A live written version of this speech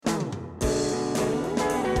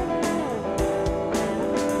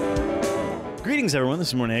Greetings, everyone. This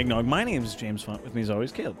is Morning Eggnog. My name is James Font. With me, as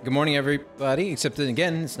always, Caleb. Good morning, everybody. Except that,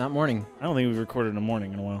 again, it's not morning. I don't think we've recorded in a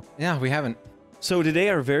morning in a while. Yeah, we haven't. So today,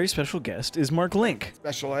 our very special guest is Mark Link.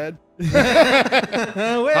 Special ed.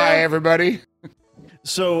 Well, Hi, everybody.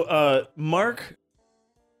 So, Mark,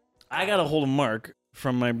 I got a hold of Mark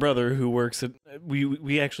from my brother who works at.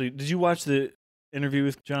 We actually. Did you watch the interview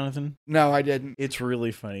with Jonathan? No, I didn't. It's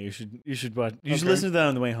really funny. You should watch. You should Okay. listen to that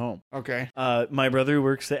on the way home. Okay. My brother who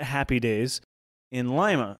works at Happy Days in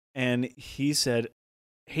Lima, and he said,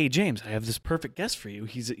 "Hey James, I have this perfect guest for you.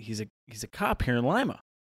 He's a cop here in Lima."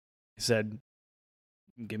 He said,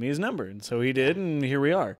 "Give me his number," and so he did, and here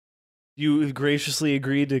we are. You graciously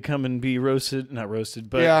agreed to come and be not roasted,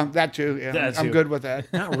 but yeah, that too. Yeah, that I'm too. good with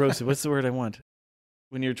that. not roasted. What's the word I want?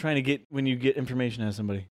 When you're trying to get you get information out of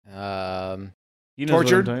somebody. You know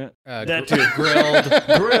Tortured? What I'm talking about? That gr-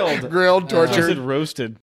 too. Grilled. Grilled, I tortured. said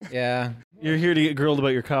roasted. Yeah. You're here to get grilled about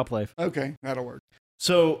your cop life. Okay, that'll work.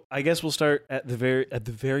 So I guess we'll start at the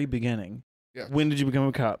very beginning. Yeah. When did you become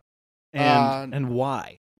a cop, and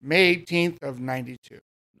why? May 18th of 92.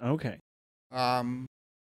 Okay.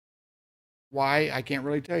 Why? I can't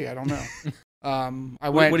really tell you. I don't know. I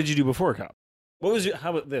What, went. what did you do before a cop? What was your? How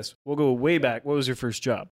about this? We'll go way back. What was your first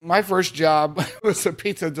job? My first job was a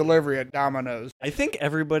pizza delivery at Domino's. I think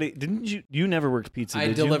everybody didn't you. You never worked pizza. I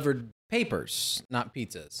did you? delivered papers, not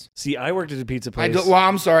pizzas. See, I worked at a pizza place. Well,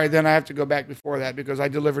 I'm sorry. Then I have to go back before that because I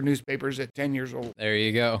delivered newspapers at 10 years old. There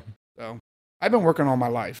you go. So I've been working all my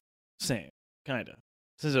life. Same, kinda.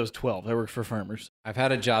 Since I was 12, I worked for farmers. I've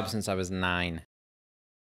had a job since I was 9.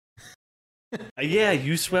 Yeah,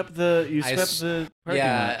 you swept the parking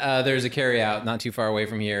lot. There's a carryout not too far away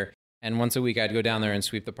from here. And once a week, I'd go down there and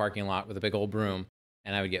sweep the parking lot with a big old broom.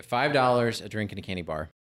 And I would get $5, a drink, and a candy bar.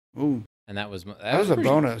 Ooh, And that was that was a pretty,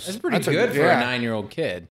 bonus. That's pretty That's a- good for yeah. a 9-year-old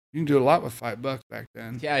kid. You can do a lot with $5 back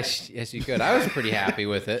then. Yeah, yes, you could. I was pretty happy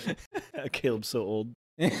with it. Caleb's so old.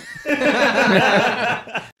 That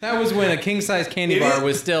was when a king-size candy bar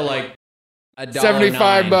was still like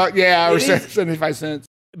 $75. Yeah, It or is- 75 cents.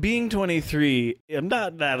 Being 23, I'm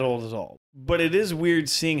not that old at all. But it is weird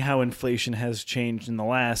seeing how inflation has changed in the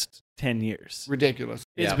last 10 years. Ridiculous.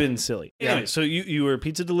 It's Yeah. been silly. Yeah. Anyway, so you were a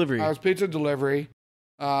pizza delivery. I was pizza delivery.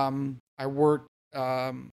 I worked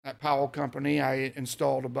at Powell Company. I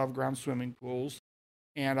installed above ground swimming pools,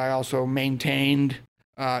 and I also maintained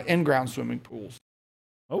in ground swimming pools.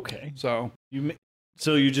 Okay. So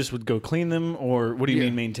So you just would go clean them, or what do you Yeah.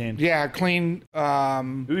 mean maintain? yeah, clean.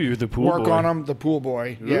 Ooh, you're the pool Work boy. on them. The pool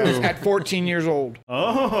boy. Yes, Ooh. at 14 years old.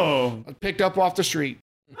 Oh. Picked up off the street.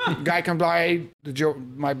 Guy come by,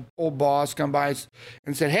 my old boss come by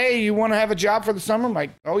and said, "Hey, you want to have a job for the summer?" I'm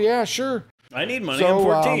like, "Oh yeah, sure." I need money. So,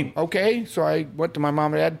 I'm 14. okay, so I went to my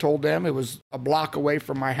mom and dad, told them it was a block away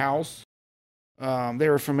from my house. They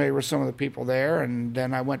were familiar with some of the people there, and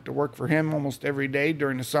then I went to work for him almost every day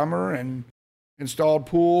during the summer and installed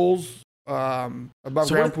pools, above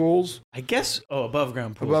ground pools, I guess, above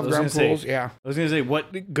ground pools. above ground pools. Yeah, I was going to say,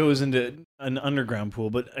 what goes into an underground pool,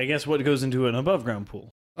 but I guess what goes into an above ground pool?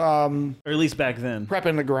 Or at least back then.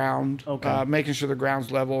 prepping the ground, Okay. making sure the ground's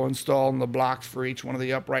level, installing the blocks for each one of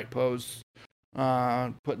the upright posts,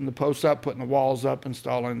 putting the posts up, putting the walls up,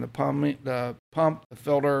 installing the pump, the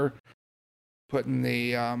filter, putting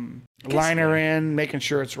the liner in, making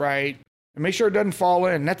sure it's right, and make sure it doesn't fall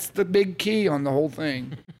in. That's the big key on the whole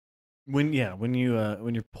thing. When your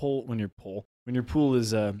pool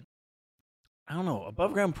is I don't know,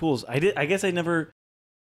 above ground pools. I've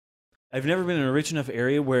never been in a rich enough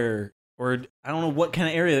area where, or I don't know what kind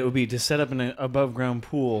of area that would be to set up an above ground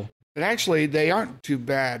pool. But actually, they aren't too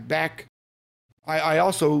bad. I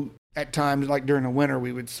also, at times, like during the winter,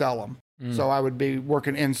 we would sell them. So I would be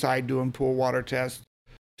working inside doing pool water tests,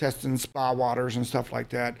 testing spa waters and stuff like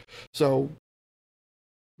that. So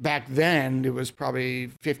back then, it was probably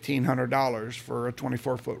 $1,500 for a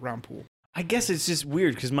 24-foot round pool. I guess it's just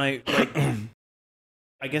weird because I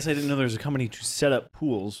guess I didn't know there was a company to set up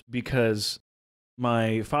pools because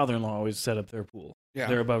my father-in-law always set up their pool, Yeah.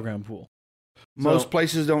 their above ground pool. Most So-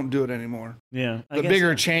 places don't do it anymore. Yeah, I The guess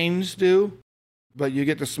bigger so. chains do, but you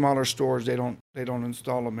get the smaller stores, they don't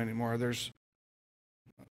install them anymore.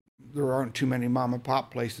 There aren't too many mom and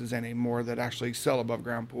pop places anymore that actually sell above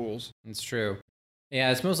ground pools. It's true.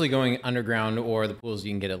 Yeah, it's mostly going underground or the pools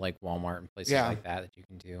you can get at like Walmart and places Yeah. like that you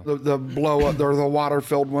can do. The blow up, they're the water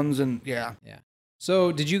filled ones, and yeah.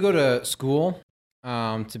 So, did you go to school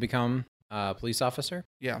to become a police officer?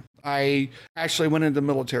 Yeah, I actually went into the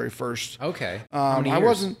military first. Okay. How many I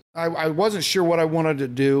years? wasn't sure what I wanted to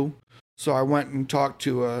do, so I went and talked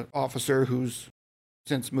to an officer who's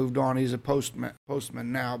since moved on. He's a postman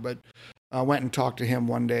now, but I went and talked to him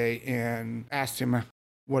one day and asked him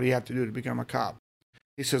what he had to do to become a cop.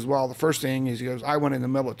 He says, well, the first thing is, he goes, I went in the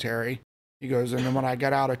military. He goes, and then when I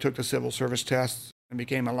got out, I took the civil service tests and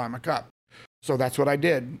became a Lima cop. So that's what I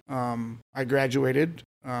did. I graduated.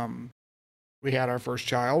 We had our first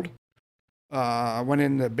child. Went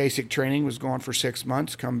in the basic training, was gone for 6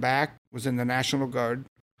 months, come back, was in the National Guard.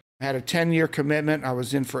 I had a 10-year commitment. I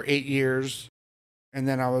was in for 8 years. And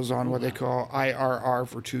then I was on what they call IRR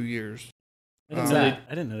for 2 years. I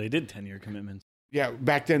didn't know they did 10-year commitments. Yeah,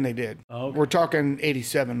 back then they did. Oh, okay. We're talking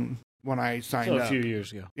 87 when I signed up. A few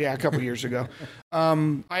years ago. Yeah, a couple years ago.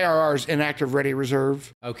 IRR is inactive ready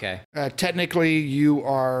reserve. Okay. Technically, you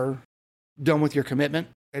are done with your commitment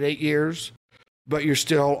at 8 years, but you're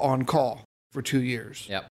still on call for 2 years.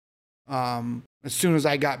 Yep. As soon as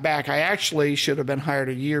I got back, I actually should have been hired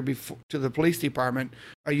a year before to the police department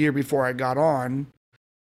a year before I got on,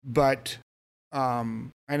 but I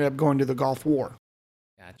ended up going to the Gulf War.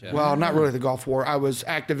 Gotcha. Well, not really the Gulf War. I was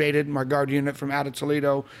activated. My guard unit from out of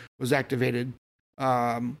Toledo was activated.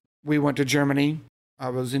 We went to Germany. I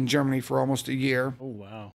was in Germany for almost a year. Oh,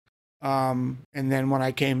 wow. And then when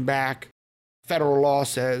I came back, federal law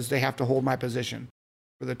says they have to hold my position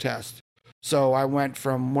for the test. So I went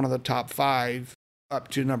from one of the top 5 up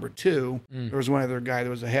to number 2. There was one other guy that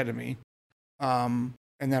was ahead of me. And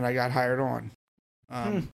then I got hired on.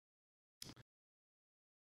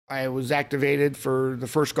 I was activated for the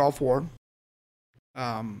first Gulf War.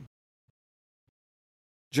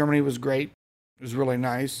 Germany was great. It was really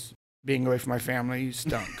nice. Being away from my family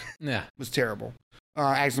stunk. Yeah. It was terrible.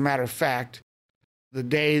 As a matter of fact, the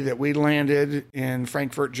day that we landed in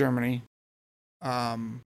Frankfurt, Germany,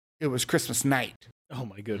 it was Christmas night. Oh,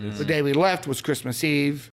 my goodness. The day we left was Christmas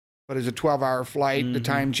Eve, but it was a 12-hour flight, the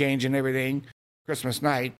time change and everything. Christmas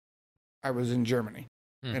night, I was in Germany,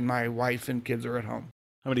 and my wife and kids are at home.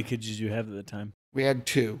 How many kids did you have at the time? We had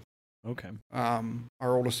 2. Okay.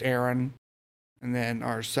 Our oldest, Aaron, and then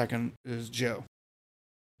our second is Joe.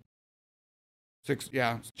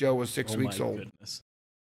 Joe was 6 weeks old. Goodness.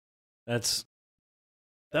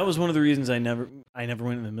 That was one of the reasons I never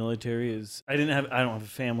went in the military. Is I don't have a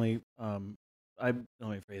family. Let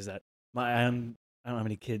me phrase that. I don't have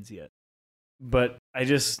any kids yet, but I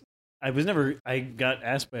got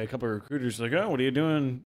asked by a couple of recruiters like, oh, what are you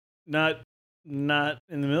doing? Not in the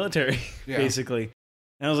military, basically.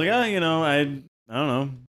 And I was like, oh, I don't know.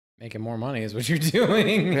 Making more money is what you're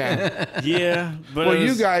doing. Yeah. Yeah. But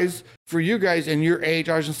well, for you guys and your age,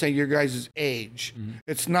 I was going to say your guys' age,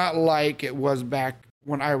 it's not like it was back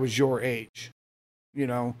when I was your age.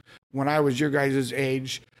 When I was your guys'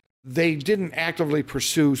 age, they didn't actively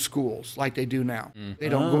pursue schools like they do now. They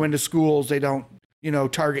don't go into schools. They don't,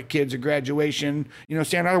 target kids at graduation,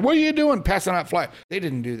 stand out, what are you doing? Passing out flyers. They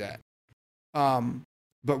didn't do that.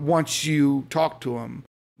 But once you talk to them,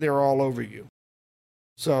 they're all over you.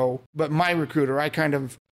 So, but my recruiter, I kind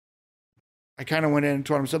of went in and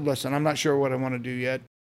told him, said, listen, I'm not sure what I want to do yet.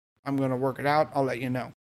 I'm going to work it out. I'll let you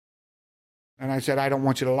know. And I said, I don't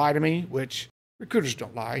want you to lie to me, which recruiters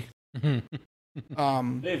don't lie.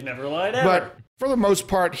 They've never lied ever. But for the most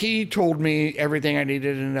part, he told me everything I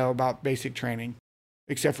needed to know about basic training,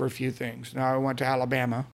 except for a few things. Now I went to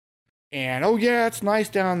Alabama. And, oh, yeah, it's nice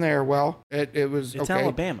down there. Well, it was it's okay.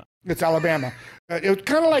 Alabama. It's Alabama. It was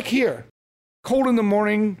kind of like here. Cold in the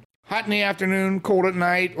morning, hot in the afternoon, cold at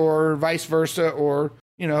night, or vice versa. Or,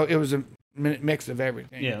 it was a mix of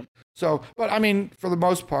everything. Yeah. So, but, I mean, for the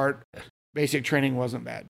most part, basic training wasn't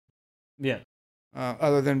bad. Yeah.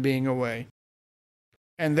 Other than being away.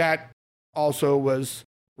 And that also was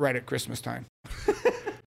right at Christmas time.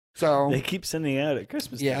 So they keep sending out at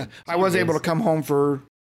Christmas yeah, time. I was able to come home for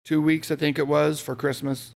 2 weeks, I think it was, for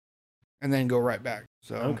Christmas, and then go right back.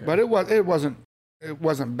 So, okay. But it wasn't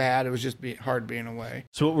bad. It was just hard being away.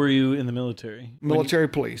 So, what were you in the military? Military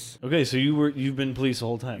police. Okay, so you've been police the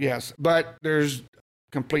whole time. Yes, but there's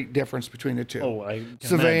complete difference between the two. Oh, I can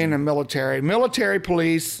civilian imagine. and military. Military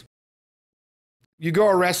police. You go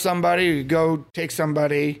arrest somebody, you go take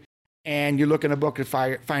somebody, and you look in a book to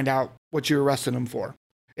find out what you're arresting them for.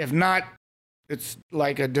 If not, it's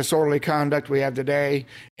like a disorderly conduct we have today,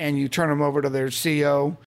 and you turn them over to their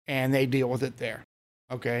CO, and they deal with it there.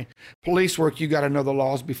 Okay? Police work, you got to know the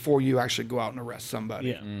laws before you actually go out and arrest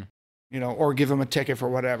somebody. Yeah. Or give them a ticket for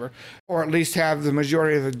whatever. Or at least have the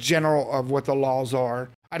majority of the general of what the laws are.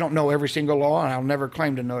 I don't know every single law, and I'll never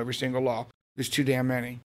claim to know every single law. There's too damn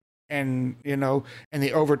many. And, and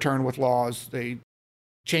they overturn with laws. They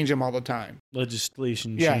change them all the time.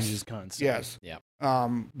 Legislation Yes. changes constantly. Yes. Yeah.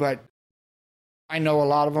 But I know a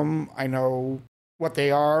lot of them. I know what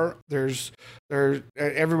they are. There's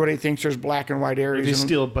everybody thinks there's black and white areas. If you and-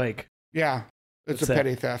 steal a bike, yeah, it's What's a that?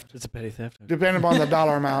 petty theft. it's a petty theft. Depending on the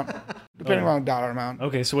dollar amount. Depending Okay. on the dollar amount.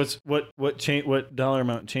 Okay, so what dollar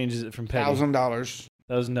amount changes it from petty? $1,000.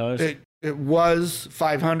 $1,000. It was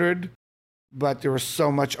 500, but there was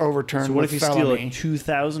so much overturn. So what if with you felony. steal a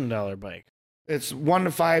 $2,000 bike? It's 1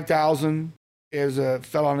 to 5,000 is a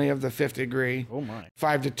felony of the 5th degree. Oh my!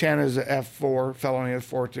 5 to 10 is a F4 felony of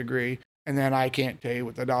the 4th degree. And then I can't tell you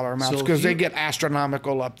what the dollar amounts So if because they you- get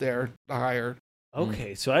astronomical up there, the higher.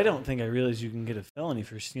 Okay, so I don't think I realized you can get a felony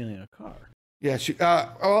for stealing a car. Yes.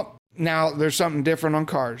 Well, now there's something different on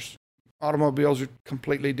cars. Automobiles are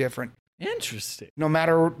completely different. Interesting. No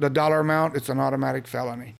matter the dollar amount, it's an automatic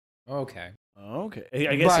felony. Okay. Okay,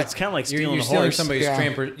 I guess But it's kind of like You're, stealing you're a stealing horse. somebody's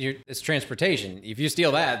Yeah. it's transportation. If you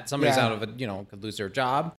steal that, somebody's Yeah. out of could lose their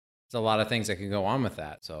job. There's a lot of things that can go on with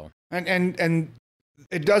that. So And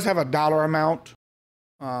it does have a dollar amount.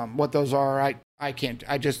 What those are, I can't.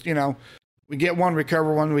 I just we get one,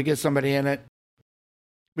 recover one, we get somebody in it.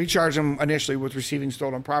 We charge them initially with receiving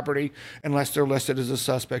stolen property, unless they're listed as a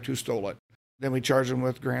suspect who stole it. Then we charge them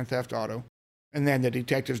with grand theft auto, and then the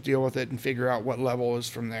detectives deal with it and figure out what level is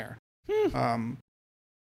from there.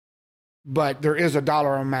 But there is a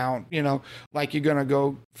dollar amount. Like you're gonna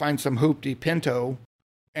go find some hoopty Pinto.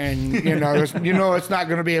 And it's not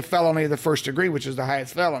going to be a felony of the 1st degree, which is the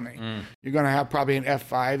highest felony. You're going to have probably an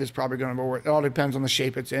F5. It's probably going to be worth. It all depends on the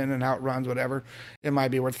shape it's in and how it runs, whatever. It might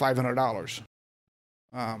be worth $500.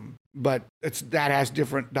 But that has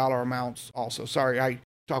different dollar amounts also. Sorry, I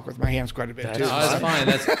talk with my hands quite a bit That's too. no, that's fine.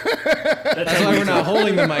 That's That's why we're not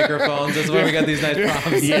holding the microphones. That's why we got these nice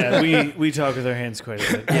props. Yeah, we talk with our hands quite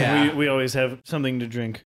a bit. Yeah. we always have something to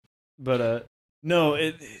drink, but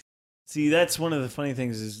no. See, that's one of the funny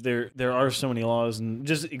things is there are so many laws, and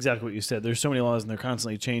just exactly what you said. There's so many laws, and they're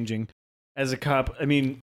constantly changing. As a cop, I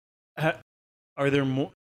mean, are there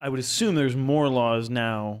more? I would assume there's more laws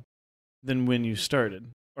now than when you started.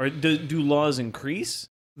 Or do laws increase?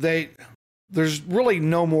 There's really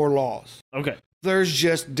no more laws. Okay. There's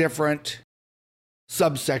just different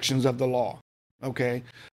subsections of the law. Okay.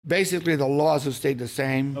 Basically, the laws have stayed the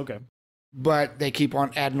same. Okay. But they keep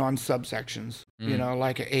on adding on subsections,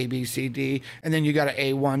 like a B, C, D, and then you got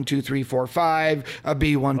a 1, 2, 3, 4, 5, a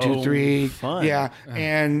B, 1, 2, 3. Fun. Yeah,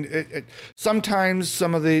 and sometimes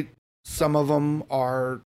some of them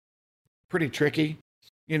are pretty tricky.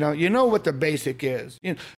 You know what the basic is.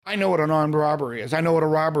 I know what an armed robbery is. I know what a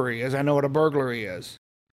robbery is. I know what a burglary is.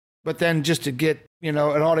 But then just to get, it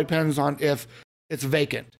all depends on if it's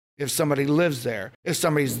vacant. If somebody lives there, if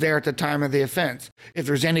somebody's there at the time of the offense, if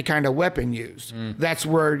there's any kind of weapon used, that's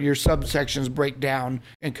where your subsections break down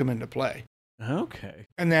and come into play. Okay.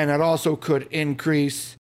 And then it also could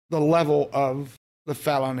increase the level of the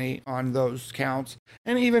felony on those counts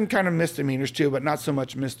and even kind of misdemeanors too, but not so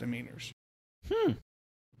much misdemeanors. I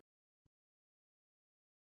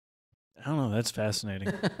don't know. That's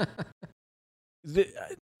fascinating.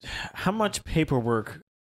 How much paperwork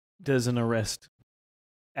does an arrest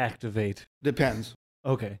activate? Depends.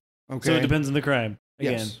 Okay. Okay. So it depends on the crime.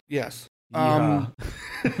 Again. Yes. Yeah.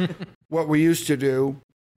 What we used to do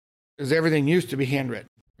is everything used to be handwritten.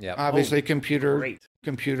 Yeah. Obviously, computer Great.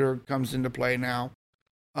 comes into play now.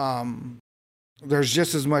 There's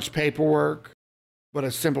just as much paperwork, but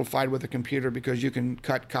it's simplified with a computer because you can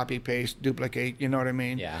cut, copy, paste, duplicate. You know what I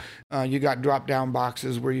mean? Yeah. You got drop-down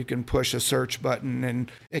boxes where you can push a search button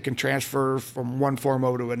and it can transfer from one form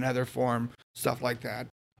over to another form, stuff like that.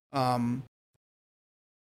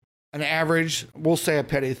 An average, we'll say a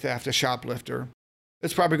petty theft, a shoplifter,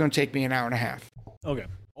 it's probably going to take me an hour and a half. Okay.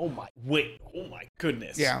 Oh my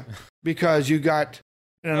goodness. Yeah, because you got,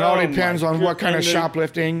 and it Oh all my depends on what kind of goodness.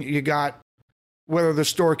 shoplifting you got, whether the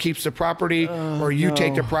store keeps the property or you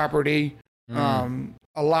take the property. A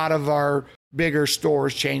lot of our bigger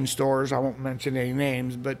stores, chain stores, I won't mention any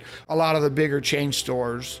names, but a lot of the bigger chain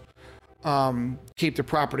stores keep the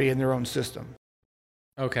property in their own system.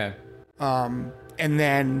 Okay. And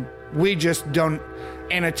then we just don't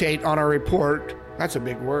annotate on our report. That's a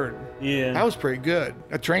big word. Yeah. That was pretty good.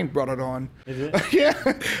 A train brought it on. Is it?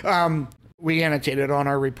 Yeah. We annotated on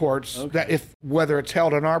our reports that whether it's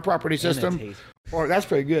held in our property system Annotate. or that's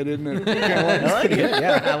pretty good, isn't it? I like it.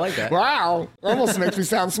 Yeah, I like that. Wow, almost makes me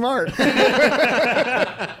sound smart.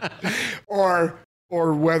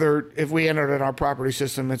 or whether if we enter it in our property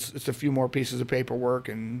system, it's a few more pieces of paperwork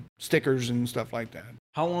and stickers and stuff like that.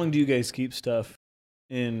 How long do you guys keep stuff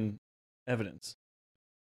in evidence?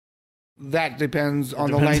 That depends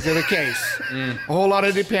on the depends. length of the case. A whole lot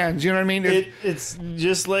of depends. You know what I mean? It's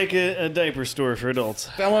just like a diaper store for adults.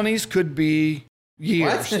 Felonies could be,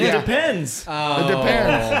 Years. It Yeah. depends. Oh. It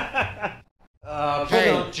depends.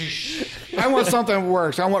 Hey, I want something that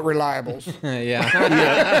works. I want reliables. Yeah.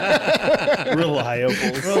 Reliable.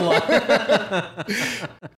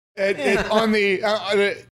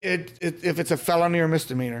 If it's a felony or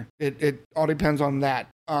misdemeanor, it all depends on that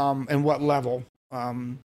and what level.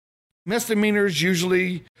 Misdemeanors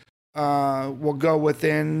usually will go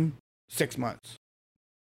within 6 months.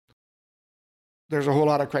 There's a whole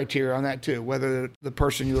lot of criteria on that too. Whether the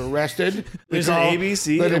person you arrested, There's an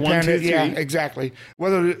ABC, the a 1, 2, 3. yeah, exactly.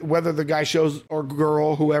 Whether the guy shows or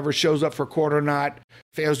girl, whoever shows up for court or not,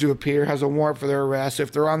 fails to appear, has a warrant for their arrest.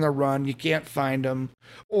 If they're on the run, you can't find them,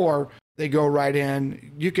 or they go right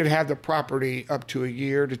in. You could have the property up to a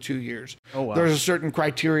year to 2 years. Oh, wow. There's a certain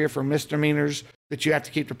criteria for misdemeanors that you have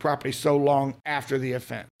to keep the property so long after the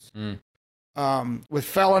offense. With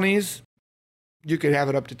felonies, you could have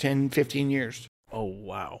it up to 10, 15 years. Oh,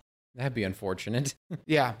 wow. That'd be unfortunate.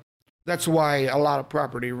 Yeah. That's why a lot of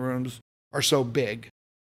property rooms are so big.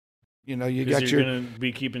 You know, you got Because your... you're going to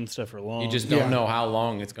be keeping stuff for long. You just don't Yeah. know how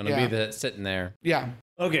long it's going to Yeah. be sitting there. Yeah.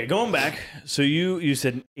 Okay, going back. So you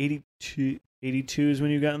said 82 is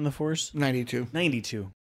when you got in the force? 92.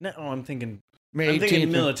 92. No, I'm thinking May I'm thinking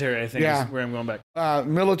 18th. military, I think Yeah. is where I'm going back.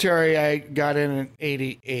 Military, I got in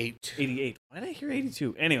 88. 88. Why did I hear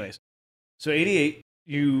 82? Anyways. So 88,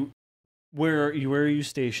 where are you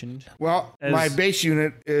stationed? Well, my base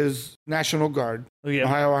unit is National Guard, Oh yeah.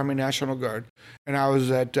 Ohio Army National Guard, and I was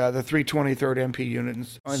at the 323rd MP unit in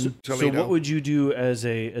So Toledo. what would you do as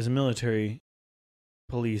a military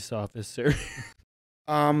police officer?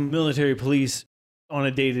 Military police on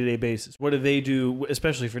a day-to-day basis. What do they do,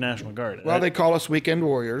 especially for National Guard? Well, they call us weekend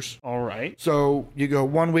warriors. All right. So you go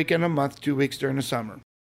 1 weekend a month, 2 weeks during the summer.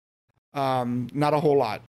 Not a whole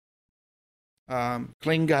lot.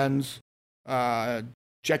 Clean guns,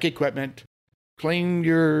 check equipment, clean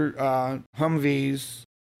your Humvees,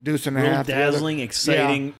 deuce and a Real half. together. dazzling,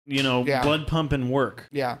 exciting, Yeah. blood pumping work.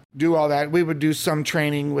 Yeah, do all that. We would do some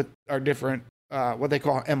training with our different, what they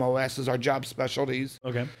call MOSs, our job specialties,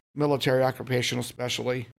 Okay. military occupational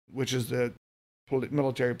specialty, which is the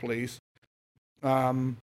military police.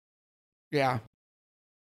 Yeah,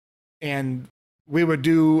 and we would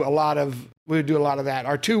do a lot of that.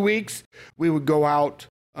 Our 2 weeks, we would go out.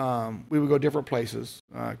 We would go different places.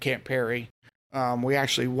 Camp Perry. We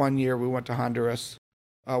actually 1 year we went to Honduras.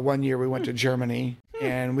 1 year we went to Germany,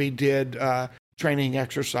 and we did training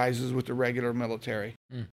exercises with the regular military.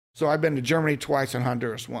 So I've been to Germany twice and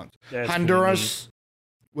Honduras once. That's Honduras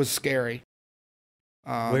was scary.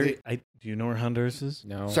 do you know where Honduras is?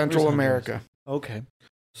 No. Central Where's America. Okay.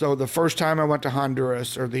 So the first time I went to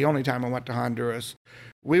Honduras, or the only time I went to Honduras,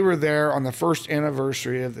 we were there on the first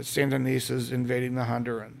anniversary of the Sandinistas invading the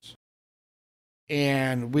Hondurans.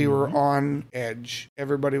 And we were on edge.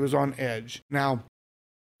 Everybody was on edge. Now,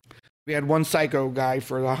 we had one psycho guy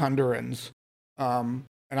for the Hondurans.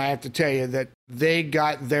 And I have to tell you that they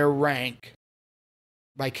got their rank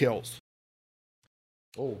by kills.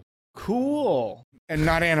 Oh. Cool. And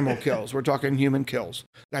not animal kills. We're talking human kills.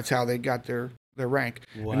 That's how they got their rank.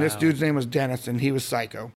 Wow. And this dude's name was Dennis, and he was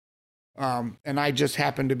psycho. And I just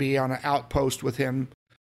happened to be on an outpost with him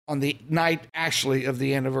on the night, actually, of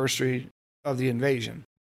the anniversary of the invasion.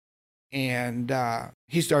 And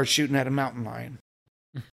he started shooting at a mountain lion.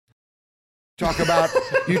 Talk about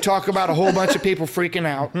a whole bunch of people freaking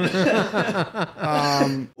out.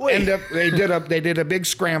 They did a big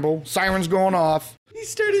scramble. Sirens going off. He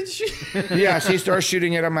started shooting. Yes, he started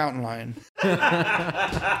shooting at a mountain lion.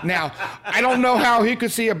 Now, I don't know how he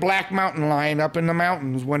could see a black mountain lion up in the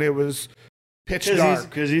mountains when it was pitch dark.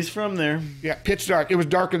 Because he's from there. Yeah, pitch dark. It was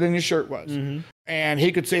darker than your shirt was. Mm-hmm. And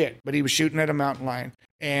he could see it, but he was shooting at a mountain lion.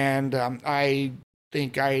 And I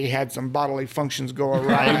think I had some bodily functions go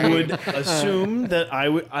awry. I would assume that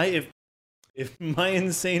if my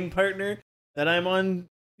insane partner that I'm on,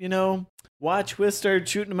 watch with started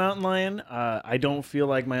shooting a mountain lion, I don't feel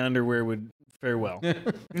like my underwear would fare well.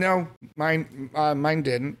 No, mine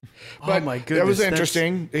didn't. But oh my goodness, that was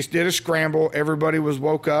interesting. They did a scramble. Everybody was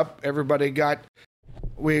woke up. Everybody got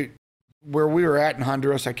where we were at in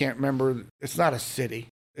Honduras. I can't remember. It's not a city.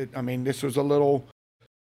 This was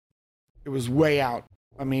it was way out.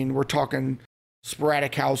 I mean, we're talking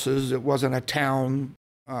sporadic houses. It wasn't a town,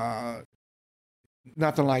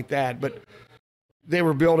 nothing like that. But we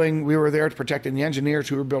were there protecting the engineers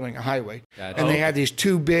who were building a highway. Gotcha. And they had these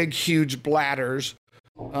two big, huge bladders,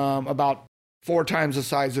 about 4 times the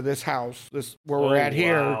size of this house, where we're at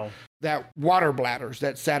here, wow. that water bladders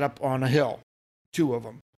that sat up on a hill, 2 of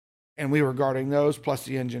them. And we were guarding those plus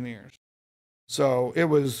the engineers. So it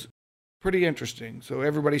was pretty interesting. So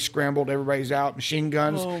everybody scrambled, everybody's out, machine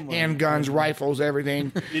guns, Oh, my handguns, goodness. rifles,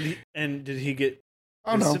 everything. Did he get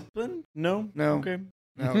Oh no, disciplined? No. No. Okay.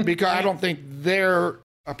 no, because I don't think their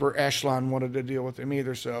upper echelon wanted to deal with him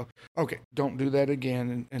either. So okay, don't do that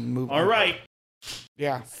again and move. All on. right.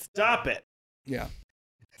 Yeah, Stop it. yeah.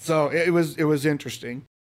 So it was interesting,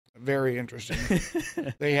 very interesting.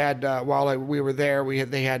 They had while we were there,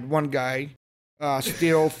 they had one guy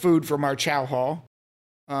steal food from our chow hall.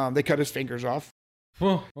 They cut his fingers off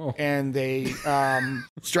and they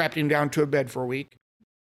strapped him down to a bed for a week.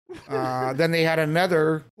 Then they had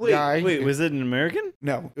another guy. Wait, was it an American?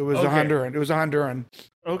 No, it was Okay. a Honduran. It was a Honduran.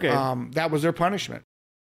 Okay. That was their punishment.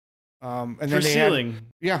 And then For they stealing. had,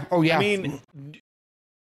 yeah. Oh yeah. I mean,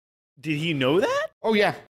 did he know that? oh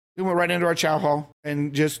yeah. He went right into our chow hall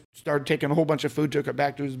and just started taking a whole bunch of food, took it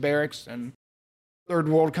back to his barracks, and third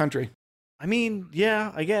world country. I mean,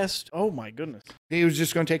 yeah, I guess. Oh my goodness. He was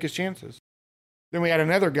just going to take his chances. Then we had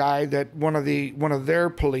another guy that one of their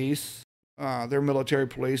police, their military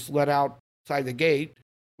police, let outside the gate,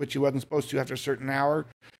 which he wasn't supposed to after a certain hour.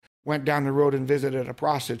 Went down the road and visited a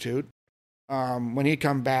prostitute. When he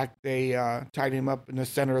come back, they tied him up in the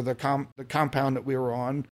center of the compound that we were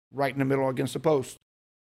on, right in the middle against a post.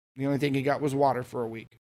 The only thing he got was water for a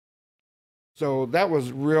week. So that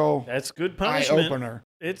was real That's good eye punishment. opener.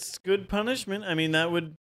 It's good punishment. I mean, that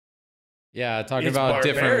would. Yeah, talking It's about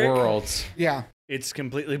different barbaric. worlds, Yeah, It's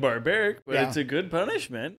completely barbaric, but Yeah. it's a good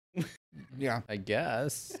punishment. yeah. I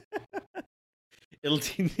guess. It'll.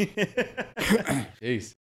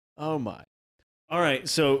 Jeez. Oh my. All right.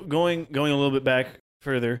 So going a little bit back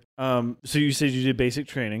further. So you said you did basic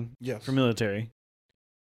training Yes. for military.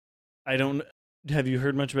 I don't. Have you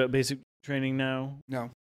heard much about basic training now? No.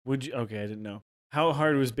 Would you? Okay, I didn't know. How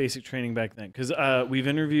hard was basic training back then? Because we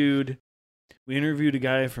interviewed a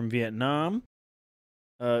guy from Vietnam,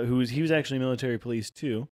 he was actually military police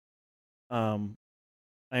too. I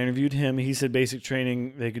interviewed him. He said basic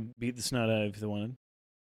training they could beat the snot out of if they wanted.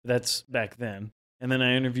 That's back then. And then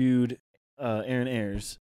I interviewed Aaron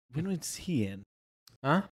Ayers. When was he in?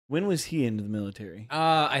 Huh? When was he into the military?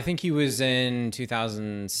 I think he was in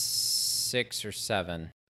 2006 or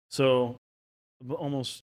 7. So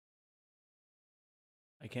almost.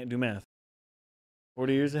 I can't do math.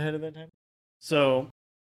 40 years ahead of that time. So,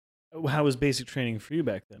 how was basic training for you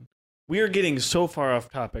back then? We are getting so far off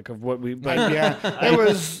topic of what we. But Yeah,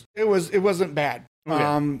 it wasn't bad.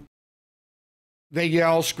 Okay. They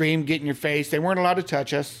yell, scream, get in your face. They weren't allowed to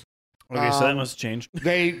touch us. Okay, so that must have changed.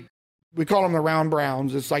 We call them the round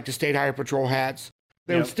browns. It's like the state highway patrol hats.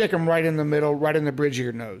 They would Yep. stick them right in the middle, right in the bridge of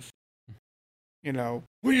your nose. You know,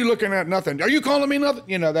 what are you looking at? Nothing. Are you calling me nothing?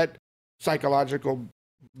 You know, that psychological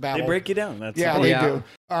battle. They break you down. That's Yeah, the they point.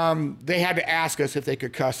 do. They had to ask us if they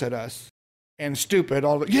could cuss at us. And stupid,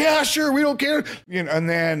 yeah, sure, we don't care. You know, and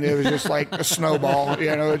then it was just like a snowball.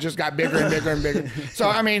 You know, it just got bigger and bigger and bigger. So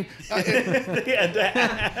I mean, They had to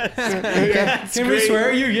ask. yeah, That's Can we great.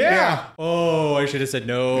 swear at you? Yeah. Yeah. Oh, I should have said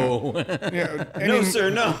no. yeah, I No, mean,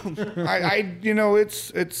 sir, no. you know,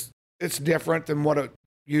 it's different than what it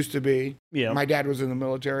used to be. Yeah. My dad was in the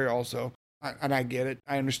military also, and I get it.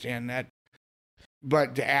 I understand that.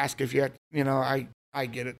 But to ask if you had, you know, I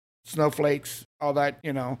get it. Snowflakes, all that,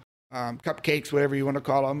 you know, cupcakes, whatever you want to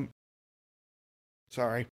call them.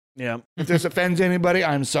 Sorry. Yeah. If this offends anybody,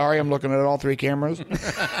 I'm sorry. I'm looking at all three cameras.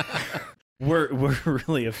 We're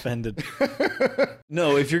really offended.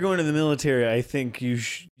 No, if you're going to the military, I think you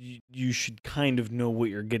should kind of know what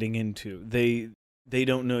you're getting into. They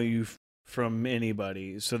don't know you from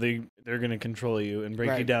anybody, so they're going to control you and break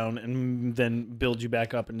you Right. down and then build you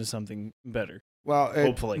back up into something better. Well,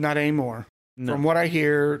 Hopefully. not anymore. No. From what I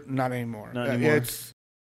hear, not anymore. Not anymore. It's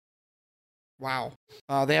wow.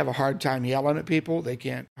 They have a hard time yelling at people. They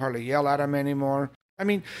can't hardly yell at them anymore. I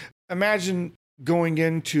mean, imagine going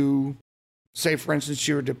into, say, for instance,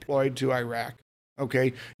 you were deployed to Iraq.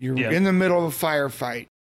 Okay, you're Yeah. in the middle of a firefight,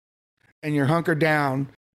 and you're hunkered down,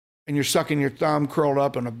 and you're sucking your thumb curled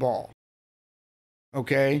up in a ball.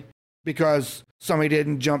 Okay, because somebody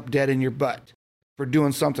didn't jump dead in your butt for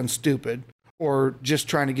doing something stupid or just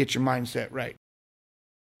trying to get your mindset right.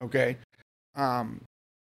 Okay. I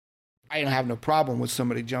have no problem with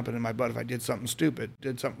somebody jumping in my butt if I did something stupid,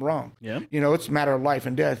 did something wrong. Yeah. You know, it's a matter of life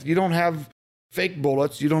and death. You don't have fake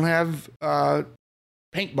bullets. You don't have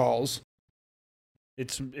paintballs.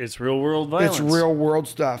 It's real world violence. It's real world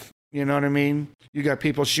stuff. You know what I mean? You got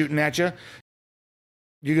people shooting at you.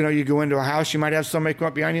 You know, you go into a house, you might have somebody come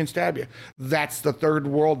up behind you and stab you. That's the third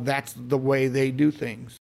world. That's the way they do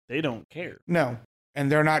things. They don't care. No.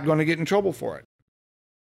 And they're not going to get in trouble for it.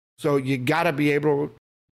 So you got to be able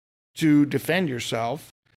to defend yourself.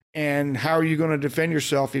 And how are you going to defend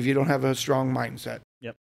yourself if you don't have a strong mindset?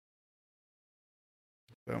 Yep.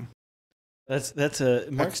 So That's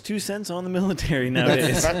Mark's 2 cents on the military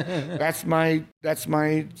nowadays. that's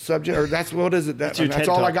my subject, or that's what is it? That's your That's TED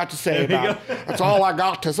all Talk. I got to say There you about. That's all I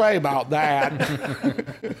got to say about that.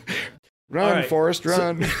 Run, All right. Forrest,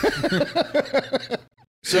 run.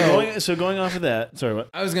 So going off of that, sorry, what?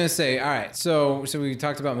 I was gonna say, all right. So we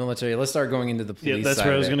talked about military. Let's start going into the police. Yeah, that's side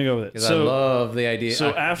where I of was it, going to go with it. because I love the idea.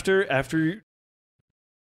 So after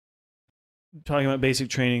talking about basic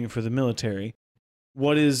training for the military,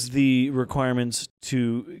 what is the requirements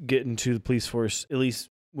to get into the police force? At least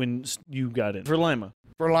when you got in for Lima.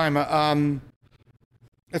 For Lima,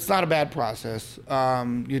 it's not a bad process.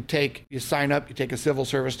 You sign up, you take a civil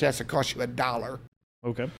service test. It costs you $1.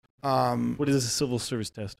 Okay. What is a civil service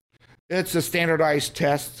test? It's a standardized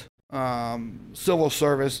test. Civil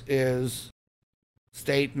service is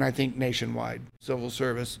state and I think nationwide civil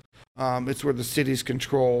service. It's where the cities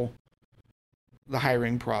control the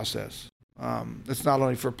hiring process. It's not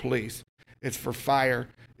only for police, it's for fire,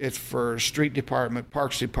 it's for street department,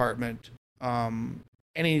 parks department,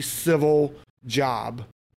 any civil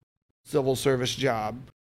service job,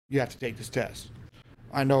 you have to take this test.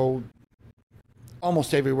 I know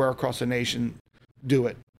almost everywhere across the nation do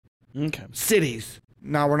it. Okay. Cities.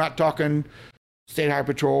 Now, we're not talking state highway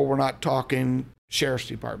patrol. We're not talking sheriff's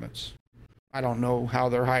departments. I don't know how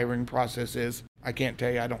their hiring process is. I can't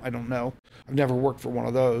tell you. I don't know. I've never worked for one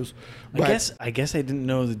of those. But I guess I didn't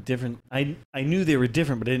know the different. I knew they were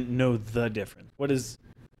different, but I didn't know the difference. What is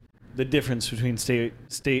the difference between state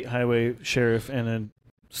highway sheriff and a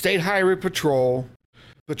state highway patrol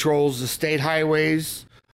patrols the state highways,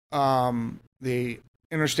 the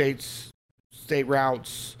interstates, state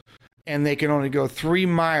routes, and they can only go 3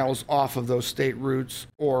 miles off of those state routes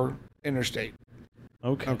or interstate.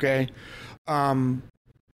 Okay.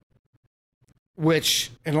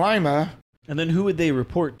 Which in Lima, And then who would they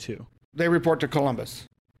report to? they report to Columbus.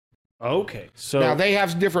 Okay. So Now they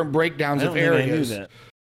have different breakdowns I of don't think I knew areas. that.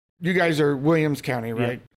 You guys are Williams County,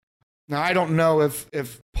 right? Now I don't know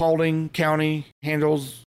if Paulding County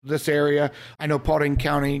handles this area. I know Paulding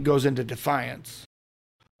County goes into Defiance.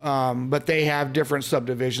 But they have different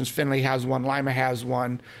subdivisions. Findlay has one, Lima has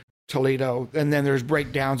one, Toledo, and then there's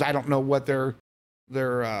breakdowns. I don't know what their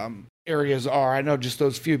areas are. I know just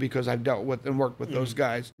those few because I've dealt with and worked with those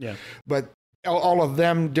guys. Yeah. But all of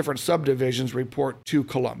them different subdivisions report to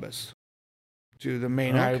Columbus, to the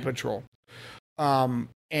main highway patrol.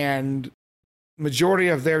 And majority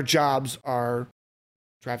of their jobs are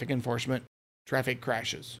traffic enforcement, traffic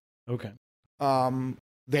crashes. Okay.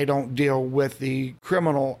 They don't deal with the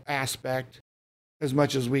criminal aspect as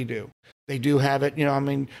much as we do. They do have it, you're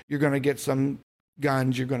going to get some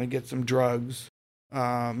guns, you're going to get some drugs,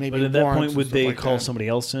 maybe But at that warrants point, and would stuff they like call that. somebody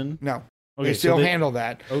else in? No. Okay, They so still handle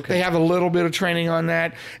that. Okay. They have a little bit of training on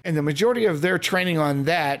that, and the majority of their training on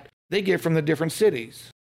that they get from the different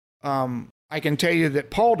cities. I can tell you that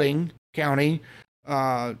Paulding County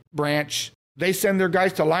branch, they send their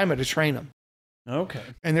guys to Lima to train them. Okay.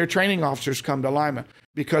 And their training officers come to Lima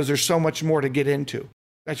because there's so much more to get into.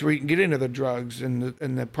 That's where you can get into the drugs and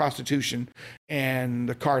the prostitution and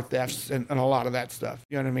the car thefts and a lot of that stuff.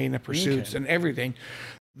 You know what I mean? The pursuits and everything.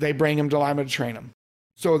 They bring them to Lima to train them.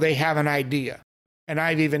 So they have an idea. And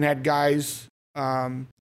I've even had guys come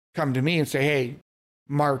to me and say, hey,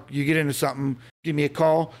 Mark, you get into something, give me a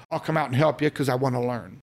call. I'll come out and help you because I want to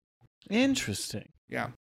learn. Interesting. Yeah.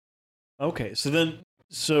 Okay.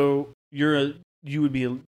 So you would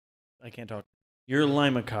be I can't talk. You're a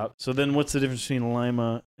Lima cop. So then what's the difference between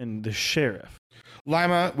Lima and the sheriff?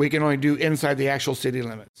 Lima, we can only do inside the actual city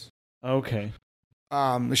limits. Okay.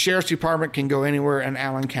 The sheriff's department can go anywhere in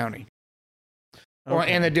Allen County.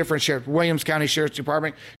 Okay. And the different sheriff. Williams County Sheriff's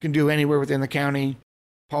Department can do anywhere within the county,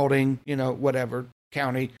 Paulding, whatever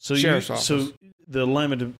county sheriff's office. So the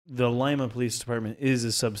Lima Police Department is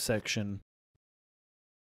a subsection.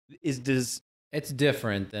 It's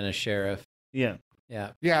different than a sheriff. Yeah.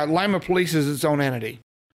 Yeah. Yeah, Lima Police is its own entity.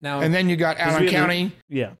 Now, And then you got Allen County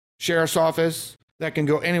Yeah. Sheriff's Office that can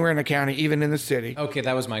go anywhere in the county, even in the city. okay,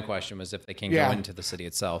 that was my question: was if they can Yeah. go into the city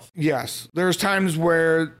itself. Yes. There's times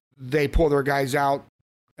where they pull their guys out,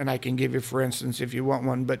 and I can give you, for instance, if you want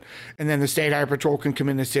one, and then the state highway patrol can come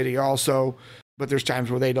in the city also, but there's times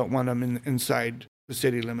where they don't want them inside the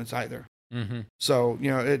city limits either. Mm-hmm. So,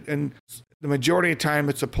 and the majority of the time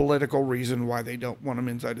it's a political reason why they don't want them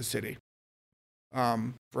inside the city.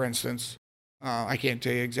 For instance, I can't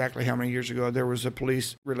tell you exactly how many years ago there was a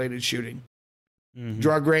police-related shooting. Mhm.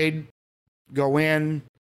 Drug raid, go in,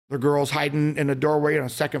 the girl's hiding in a doorway on a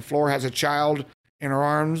second floor, has a child in her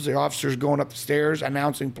arms. The officer's going up the stairs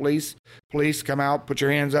announcing police, come out, put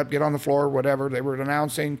your hands up, get on the floor, whatever they were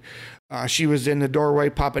announcing. She was in the doorway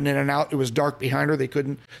popping in and out. It was dark behind her.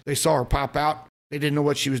 They saw her pop out. They didn't know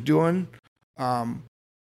what she was doing. The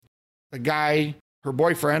guy, her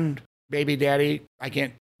boyfriend, baby daddy, I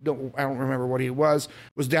don't remember what he was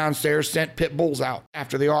downstairs, sent pit bulls out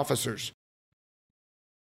after the officers.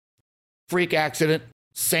 Freak accident,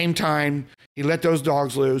 same time. He let those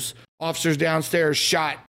dogs loose. Officers downstairs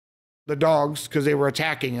shot the dogs because they were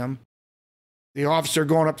attacking him. The officer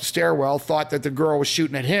going up the stairwell thought that the girl was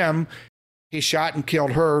shooting at him. He shot and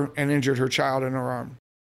killed her and injured her child in her arm.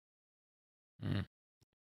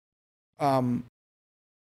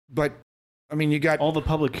 But, I mean, you got... All the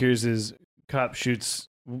public hears is cop shoots...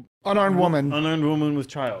 Unarmed woman with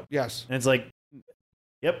child. Yes. And it's like,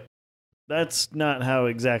 yep, that's not how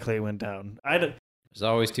exactly it went down. There's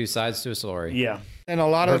always two sides to a story. Yeah. And a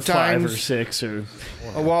lot of times... 5 or 6 or...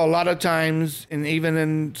 Well, a lot of times, and even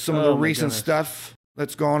in some of the recent stuff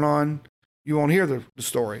that's going on, you won't hear the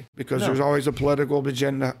story because there's always a political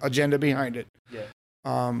agenda behind it.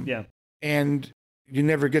 Yeah. And you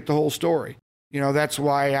never get the whole story. You know, that's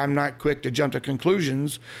why I'm not quick to jump to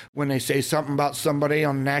conclusions when they say something about somebody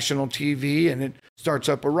on national TV and it starts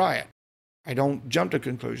up a riot. I don't jump to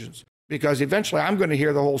conclusions because eventually I'm going to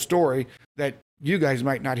hear the whole story that you guys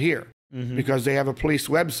might not hear because they have a police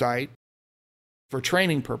website for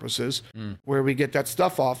training purposes where we get that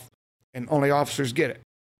stuff off and only officers get it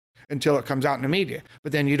until it comes out in the media.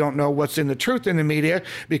 But then you don't know what's in the truth in the media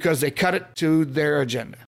because they cut it to their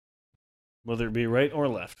agenda. Whether it be right or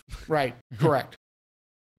left. Right. Correct.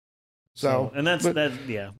 So and that's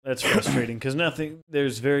frustrating because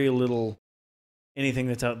there's very little anything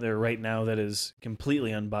that's out there right now that is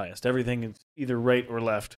completely unbiased. Everything is either right or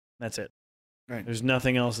left. That's it. Right. There's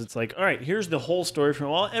nothing else. It's like, all right, here's the whole story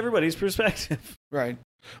from everybody's perspective. Right.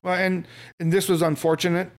 Well, and this was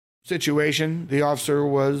unfortunate situation. The officer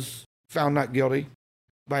was found not guilty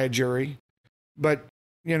by a jury, but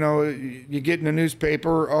you know, you get in the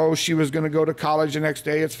newspaper, oh, she was going to go to college the next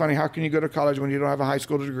day. It's funny. How can you go to college when you don't have a high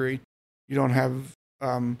school degree? You don't have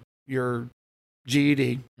your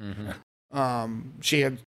GED.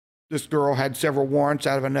 This girl had several warrants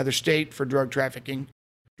out of another state for drug trafficking,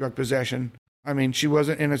 drug possession. I mean, she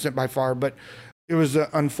wasn't innocent by far, but it was an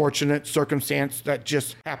unfortunate circumstance that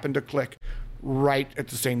just happened to click right at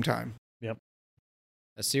the same time. Yep.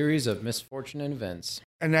 A series of misfortune and events.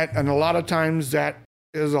 And a lot of times that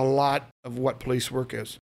is a lot of what police work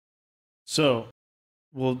is. So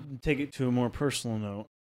we'll take it to a more personal note.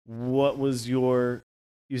 What was you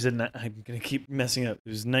said, I'm going to keep messing up. It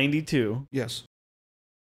was 92. Yes.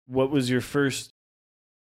 What was your first,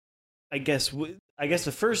 I guess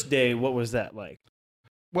the first day, what was that like?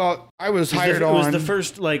 Well, I was hired on. Was the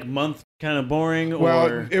first month kind of boring?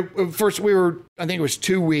 Well, first I think it was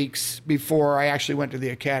 2 weeks before I actually went to the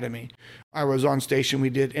academy. I was on station. We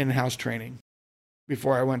did in-house training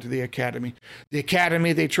before I went to the academy. The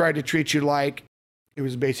academy, they tried to treat you like it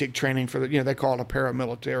was basic training for they call it a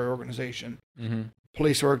paramilitary organization.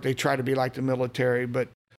 Police work, they try to be like the military, but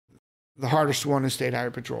the hardest one is State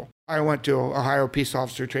Highway Patrol. I went to Ohio Peace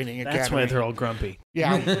Officer Training Academy. That's why they're all grumpy.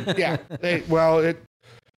 Yeah, yeah. It's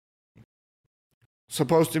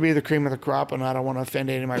supposed to be the cream of the crop, and I don't want to offend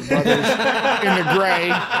any of my brothers in the gray.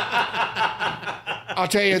 I'll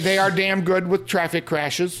tell you, they are damn good with traffic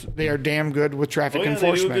crashes. They are damn good with traffic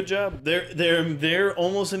enforcement. They do a good job. They're there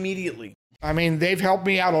almost immediately. I mean, they've helped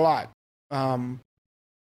me out a lot.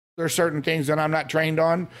 There are certain things that I'm not trained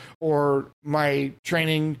on, or my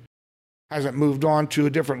training hasn't moved on to a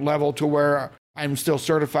different level to where I'm still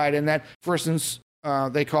certified in that. For instance,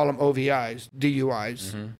 they call them OVIs,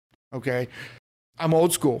 DUIs. Okay. I'm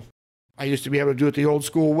old school. I used to be able to do it the old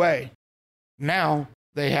school way. Now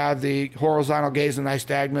they have the horizontal gaze and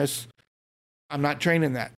nystagmus. I'm not trained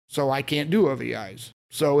in that, so I can't do OVIs.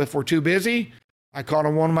 So if we're too busy, I call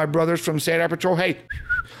on one of my brothers from State Highway Patrol, hey,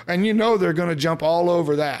 and they're going to jump all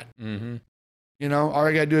over that. All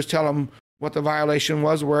I got to do is tell them what the violation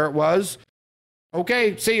was, where it was.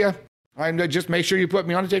 Okay, see ya. I'm just make sure you put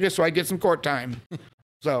me on a ticket so I get some court time.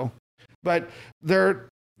 But they're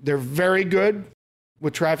very good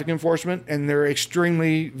with traffic enforcement, and they're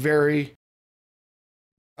extremely very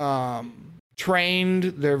trained.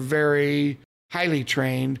 They're very highly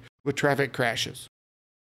trained with traffic crashes.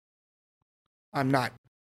 I'm not.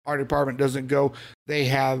 Our department doesn't go. They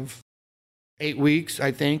have 8 weeks,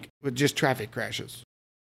 I think, with just traffic crashes.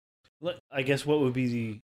 I guess what would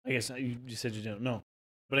be I guess you said you don't know,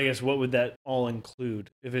 but I guess what would that all include?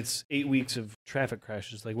 If it's 8 weeks of traffic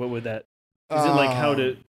crashes, what would that, is it how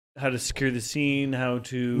to, how to secure the scene, how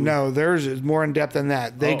to. No, theirs is more in depth than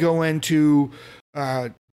that. They go into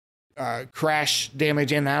crash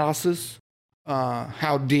damage analysis,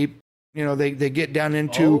 how deep. They get down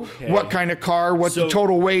into what kind of car, what the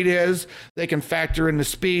total weight is. They can factor in the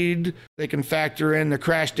speed. They can factor in the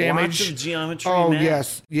crash damage. Lots of geometry. Oh,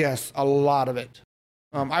 yes, a lot of it.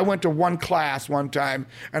 I went to one class one time,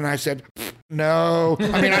 and I said, no.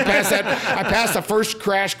 I mean, I passed the first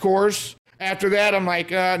crash course. After that, I'm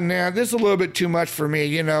like, nah, this is a little bit too much for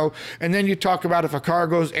me, And then you talk about if a car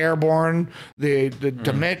goes airborne, the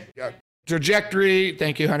trajectory.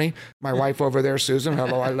 Thank you, honey. My wife over there, Susan.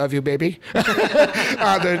 Hello, I love you, baby.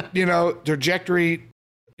 Trajectory.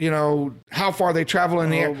 How far they travel in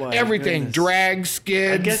the air. Everything. Goodness. Drag,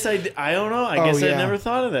 skids. I don't know. I guess I never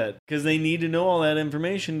thought of that because they need to know all that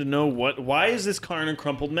information to know why is this car in a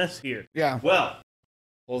crumpled mess here? Yeah. Well,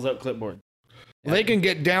 pulls out clipboard. They can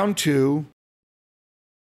get down to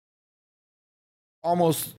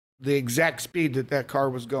almost the exact speed that car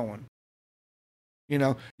was going.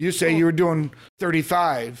 You say you were doing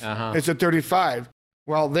 35. It's a 35.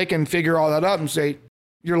 Well, they can figure all that up and say,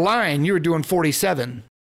 you're lying. You were doing 47.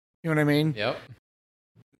 You know what I mean? Yep.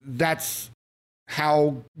 That's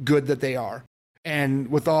how good that they are. And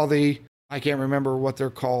with all I can't remember what they're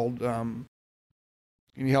called. Can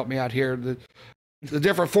you help me out here? The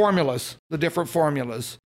different formulas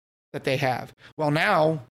that they have. Well,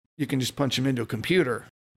 now you can just punch them into a computer,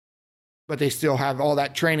 but they still have all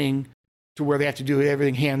that training to where they have to do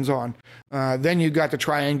everything hands-on. Then you got the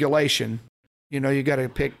triangulation. You got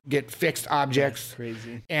to get fixed objects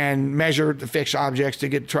and measure the fixed objects to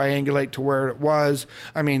triangulate to where it was.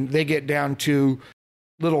 I mean, they get down to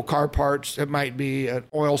little car parts. It might be an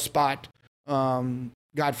oil spot.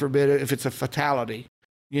 God forbid if it's a fatality.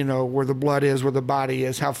 Where the blood is, where the body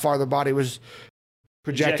is, how far the body was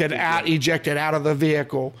ejected out of the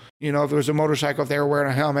vehicle. If it was a motorcycle, if they were wearing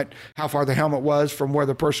a helmet, how far the helmet was from where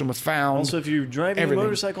the person was found. Also, if you're driving a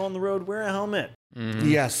motorcycle on the road, wear a helmet. Mm-hmm.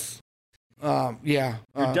 Yes. Yeah.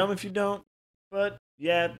 You're dumb if you don't, but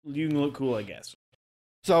yeah, you can look cool, I guess.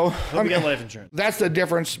 So Hope you get life insurance. That's the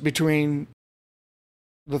difference between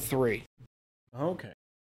the three. Okay.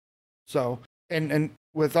 So, and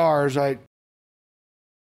with ours,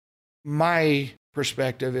 my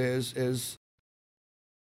perspective is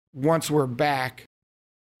once we're back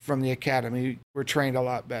from the academy, we're trained a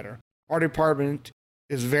lot better. Our department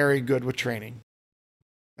is very good with training.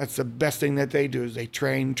 That's the best thing that they do is they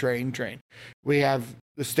train. We have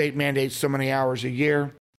the state mandates so many hours a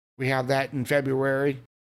year. We have that in February,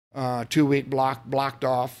 2-week blocked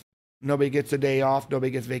off. Nobody gets a day off. Nobody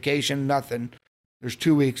gets vacation, nothing. There's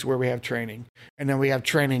 2 weeks where we have training. And then we have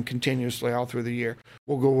training continuously all through the year.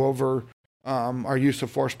 We'll go over our use of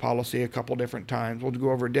force policy a couple different times. We'll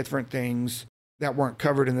go over different things that weren't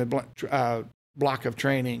covered in the block of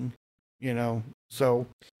training, so.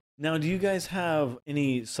 Now, do you guys have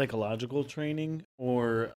any psychological training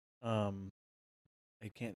or I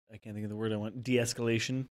can't think of the word I want,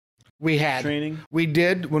 de-escalation? We had training. We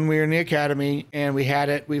did when we were in the academy, and we've had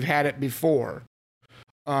it before.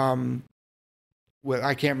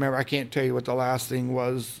 I can't remember. I can't tell you what the last thing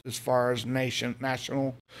was as far as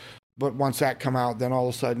national. But once that come out, then all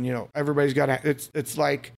of a sudden, everybody's got to. It's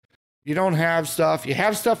like you don't have stuff. You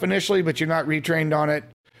have stuff initially, but you're not retrained on it.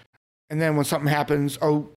 And then when something happens,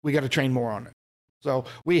 we got to train more on it. So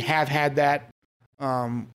we have had that.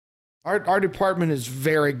 Our department is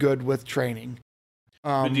very good with training.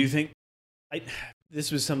 But do you think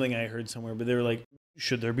this was something I heard somewhere, but they were like,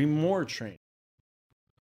 should there be more training?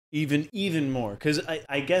 Even more? Because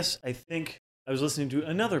I think I was listening to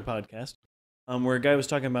another podcast where a guy was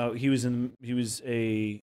talking about he was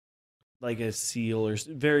a SEAL or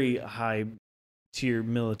very high tier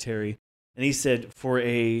military, and he said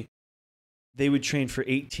they would train for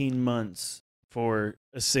 18 months for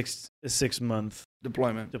a 6 month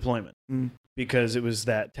deployment because it was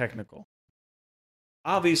that technical.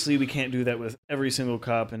 Obviously, we can't do that with every single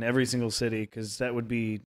cop in every single city because that would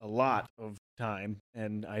be a lot of time,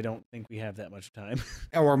 and I don't think we have that much time.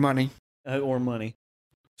 Or money.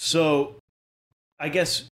 So, I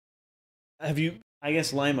guess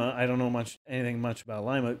Lima, I don't know anything much about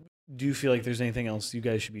Lima. Do you feel like there's anything else you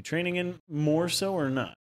guys should be training in more so or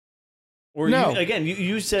not? Or no.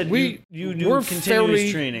 You said you do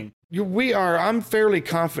continuous training. We are. I'm fairly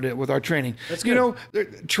confident with our training. That's good.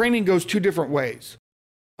 Training goes two different ways.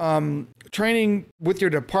 Training with your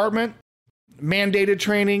department, mandated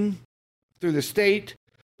training through the state,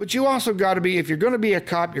 but you also got to be, if you're going to be a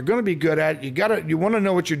cop, you're going to be good at it. You want to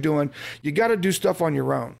know what you're doing. You got to do stuff on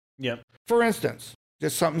your own. Yep. For instance,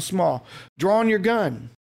 just something small, drawing your gun.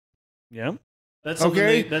 Yeah. That's something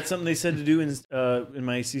Okay. that's something they said to do in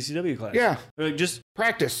my CCW class. Yeah. They're like, just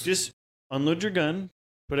Practice. unload your gun,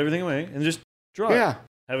 put everything away, and just draw it. Yeah.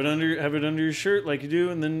 Have it under your shirt like you do,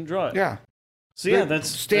 and then draw it. Yeah. So yeah, that's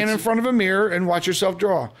stand in front of a mirror and watch yourself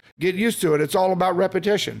draw. Get used to it. It's all about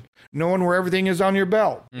repetition. Knowing where everything is on your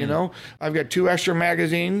belt. You know, I've got 2 extra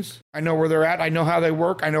magazines. I know where they're at. I know how they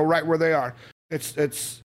work. I know right where they are. It's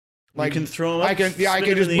like you can throw them up. I can spin them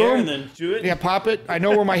just in the air boom and then do it. Yeah, pop it. I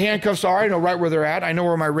know where my handcuffs are. I know right where they're at. I know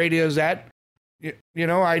where my radio is at. You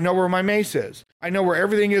know, I know where my mace is. I know where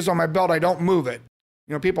everything is on my belt. I don't move it.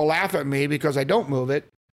 You know, people laugh at me because I don't move it.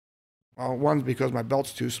 Well, one's because my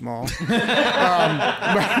belt's too small. But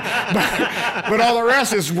all the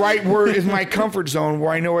rest is right where is my comfort zone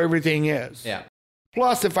where I know everything is. Yeah.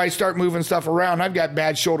 Plus, if I start moving stuff around, I've got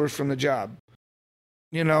bad shoulders from the job.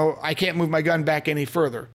 You know, I can't move my gun back any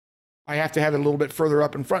further. I have to have it a little bit further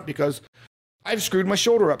up in front because I've screwed my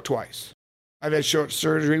shoulder up twice. I've had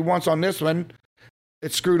surgery once on this one.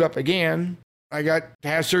 It's screwed up again. I got to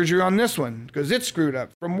have surgery on this one because it's screwed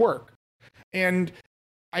up from work. And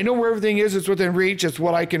I know where everything is. It's within reach. It's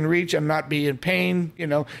what I can reach and not be in pain. You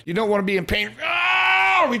know, you don't want to be in pain.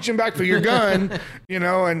 Reaching back for your gun, you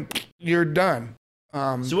know, and you're done.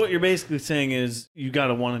 So what you're basically saying is you got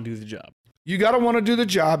to want to do the job. You got to want to do the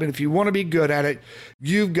job. And if you want to be good at it,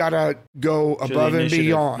 you've got to go Show the above and initiative.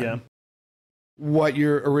 beyond Yeah. what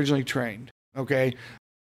you're originally trained. Okay.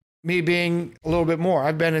 Me being a little bit more,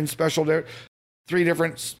 I've been in 3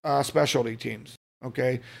 different specialty teams.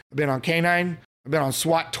 Okay. I've been on K9. I've been on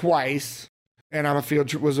SWAT twice, and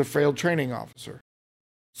was a field training officer.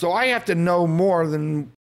 So I have to know more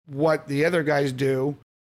than what the other guys do,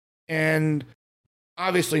 and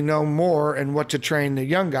obviously know more and what to train the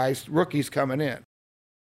young guys, rookies coming in.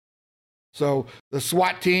 So the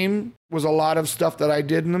SWAT team was a lot of stuff that I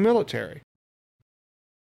did in the military.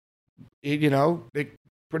 You know,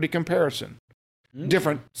 pretty comparison.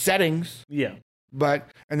 Different settings. Yeah. And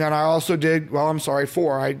then I also did,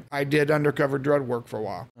 4. I did undercover drug work for a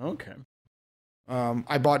while. Okay.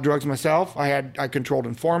 I bought drugs myself. I controlled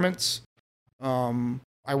informants.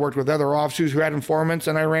 I worked with other officers who had informants,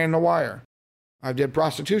 and I ran the wire. I did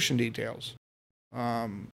prostitution details.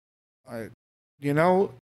 I'm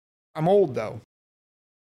old though.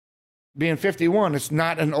 Being 51, it's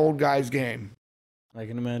not an old guy's game. I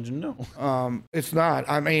can imagine. No. It's not.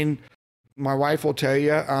 I mean, my wife will tell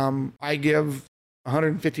you, I give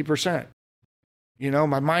 150%. You know,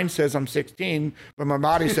 my mind says I'm 16, but my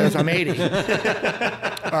body says I'm 80.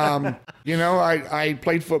 You know, I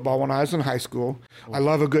played football when I was in high school. I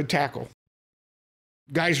love a good tackle.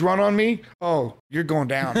 Guys run on me, oh, you're going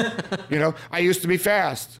down. You know, I used to be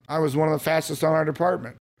fast. I was one of the fastest on our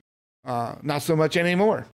department. Not so much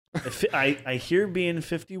anymore. I hear being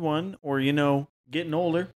 51 or, you know, getting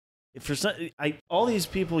older. All these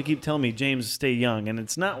people keep telling me, James, stay young, and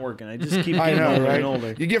it's not working. I just keep getting older and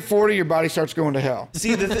older. You get 40, your body starts going to hell.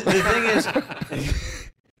 See, the thing is,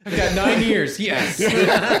 I've got 9 years. Yes.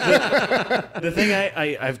 the thing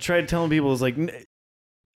I've tried telling people is like,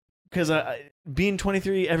 because being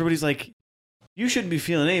 23, everybody's like, you shouldn't be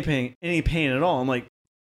feeling any pain at all. I'm like,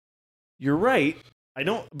 you're right. I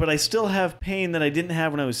don't, but I still have pain that I didn't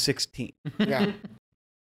have when I was 16. Yeah.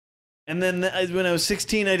 And then when I was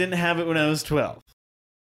 16, I didn't have it when I was 12.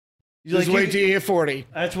 Just wait till you hit 40.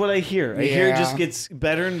 That's what I hear. I hear it just gets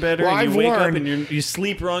better and better. Well, and I've you wake learned, up and you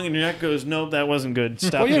sleep wrong and your neck goes, nope, that wasn't good.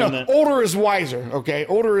 Stop well, you doing know, that. older is wiser, okay?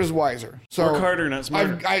 Older is wiser. So Work harder, not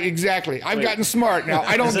smarter. Exactly. I've Wait. gotten smart now.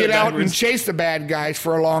 I don't Is that get out and backwards? chase the bad guys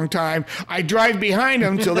for a long time. I drive behind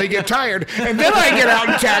them till they get tired, and then I get out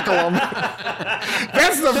and tackle them.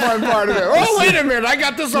 That's the fun part of it. Oh, wait a minute. I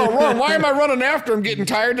got this all wrong. Why am I running after them, getting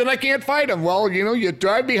tired, and I can't fight them? Well, you know, you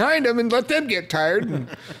drive behind them and let them get tired. And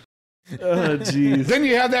Oh, jeez. then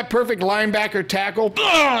you have that perfect linebacker tackle.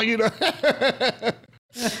 Oh, you know.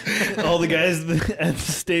 All the guys at the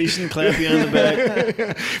station clapping on the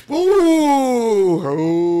back. Ooh,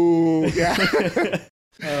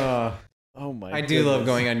 yeah. Oh my! I do love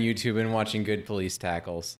going on YouTube and watching good police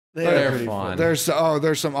tackles. They're They're pretty fun. There's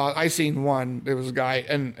some. I seen one. There was a guy,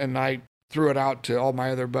 and I threw it out to all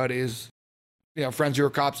my other buddies, you know, friends who are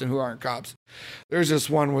cops and who aren't cops. There's this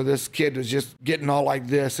one where this kid was just getting all like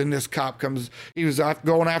this, and this cop comes. He was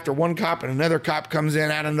going after one cop, and another cop comes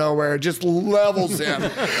in out of nowhere, just levels him.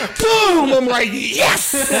 Boom! I'm like,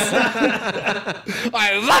 yes!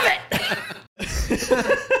 I love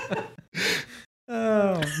it.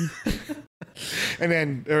 Oh. And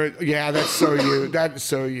then, that's so you. That's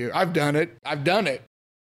so you. I've done it.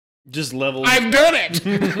 Just level. I've done it.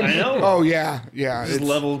 I know. Oh yeah. Just it's-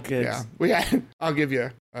 level kids. Yeah, I'll give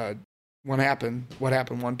you what happened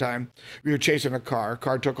one time. We were chasing a car. A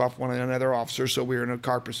car took off one of another officers, so we were in a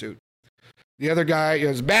car pursuit. The other guy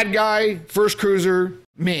is bad guy, first cruiser,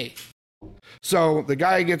 me. So the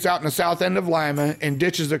guy gets out in the south end of Lima and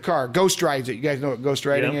ditches the car, ghost rides it. You guys know what ghost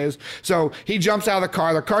riding is? So he jumps out of the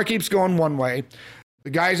car. The car keeps going one way.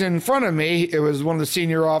 The guys in front of me, it was one of the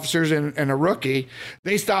senior officers and a rookie.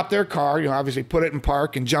 They stop their car, obviously put it in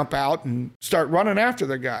park and jump out and start running after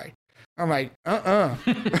the guy. I'm like,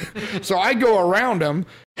 So I go around him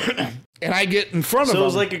and I get in front of him. So it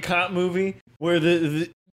was like a cop movie where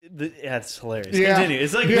yeah, it's hilarious. Yeah. Continue.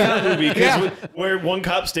 It's like a cop movie where one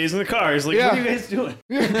cop stays in the car. He's like, what are you guys doing?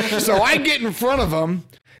 So I get in front of him,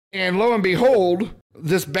 and lo and behold,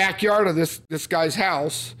 this backyard of this guy's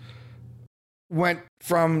house went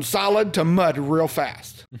from solid to mud real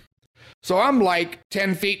fast. So I'm like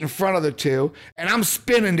 10 feet in front of the two, and I'm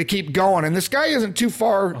spinning to keep going. And this guy isn't too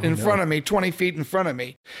far in front of me, 20 feet in front of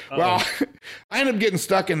me. Well, I ended up getting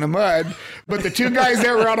stuck in the mud, but the two guys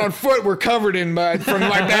that were out on foot were covered in mud from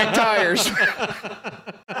my back tires.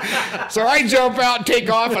 So I jump out and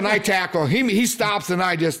take off, and I tackle. He stops, and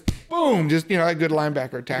I just, boom, a good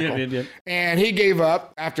linebacker tackle. Yeah. And he gave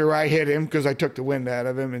up after I hit him because I took the wind out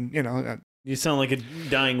of him, and, You sound like a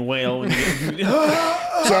dying whale. When you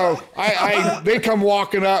So they come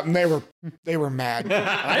walking up and they were mad.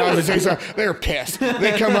 They were pissed.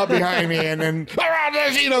 They come up behind me and then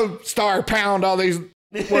star pound, all these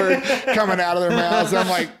words coming out of their mouths. I'm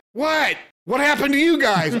like, what? What happened to you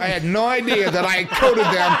guys? I had no idea that I coated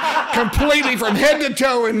them completely from head to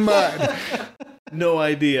toe in mud. No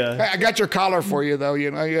idea. I got your collar for you, though. You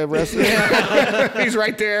arrested. He's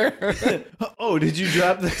right there. Oh, did you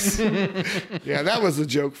drop this? Yeah, that was a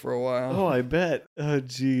joke for a while. Oh, I bet. Oh,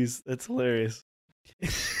 geez. That's hilarious.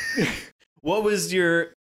 What was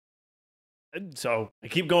your... So, I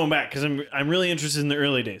keep going back because I'm really interested in the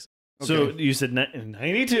early days. Okay. So, you said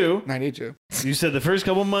 92. 92. You said the first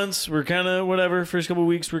couple months were kind of whatever. First couple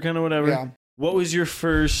weeks were kind of whatever. Yeah. What was your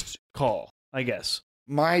first call, I guess?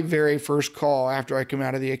 My very first call after I come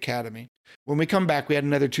out of the academy. When we come back, we had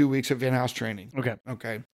another 2 weeks of in-house training.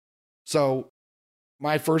 Okay. So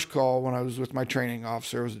my first call when I was with my training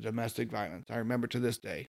officer was a domestic violence. I remember to this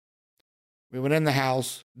day. We went in the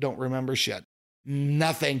house, don't remember shit.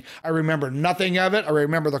 Nothing. I remember nothing of it. I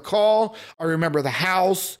remember the call. I remember the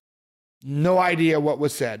house. No idea what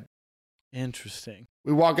was said. Interesting.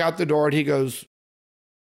 We walk out the door and he goes,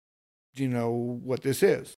 do you know what this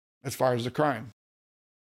is as far as the crime?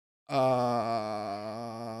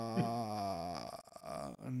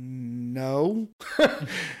 No.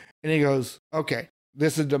 And he goes, okay,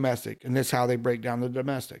 this is domestic, and this is how they break down the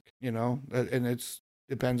domestic, and it's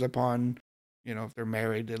depends upon, if they're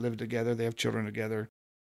married, they live together, they have children together,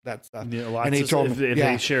 that stuff. Yeah, and he told me if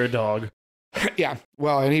they share a dog. Yeah.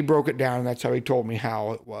 Well, and he broke it down, and that's how he told me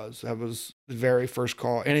how it was. That was the very first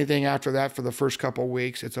call. Anything after that for the first couple of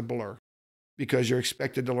weeks, it's a blur because you're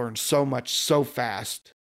expected to learn so much so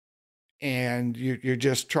fast. And you're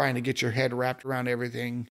just trying to get your head wrapped around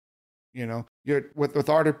everything, You're with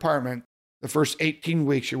our department. The first 18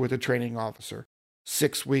 weeks you're with a training officer,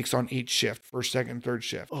 6 weeks on each shift, first, second, third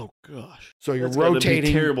shift. Oh gosh! So you're That's rotating.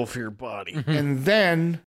 Be terrible for your body. And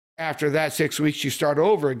then after that 6 weeks, you start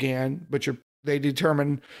over again. But they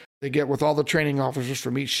get with all the training officers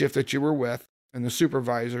from each shift that you were with and the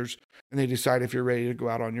supervisors, and they decide if you're ready to go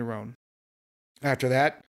out on your own. After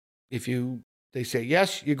that, they say,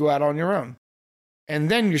 yes, you go out on your own. And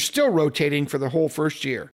then you're still rotating for the whole first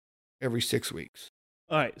year, every 6 weeks.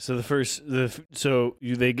 All right. So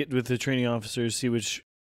they get with the training officers, see which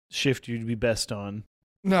shift you'd be best on.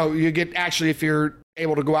 No, you get actually if you're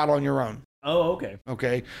able to go out on your own. Oh, okay.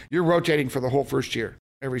 Okay. You're rotating for the whole first year,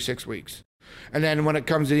 every 6 weeks. And then when it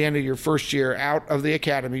comes to the end of your first year out of the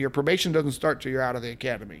academy, your probation doesn't start till you're out of the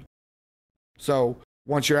academy. So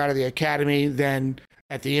once you're out of the academy, then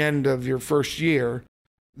at the end of your first year,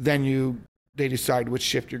 then they decide which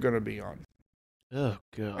shift you're going to be on. Oh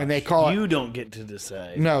god! And they call it. You don't get to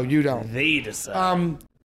decide. No, you don't. They decide.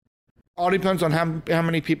 All depends on how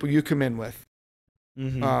many people you come in with.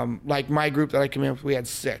 Mm-hmm. Like my group that I came in with, we had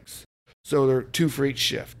 6, so there are 2 for each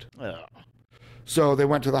shift. Oh. So they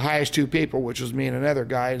went to the highest 2 people, which was me and another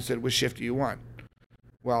guy, and said, "Which shift do you want?"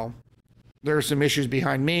 Well, there are some issues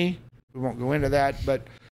behind me. We won't go into that, but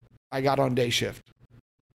I got on day shift.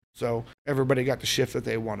 So everybody got the shift that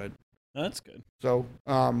they wanted. That's good. So,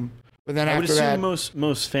 but then I after that, would assume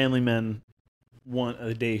most family men want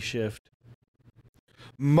a day shift.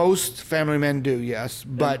 Most family men do, yes,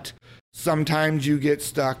 but sometimes you get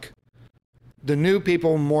stuck. The new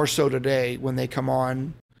people more so today, when they come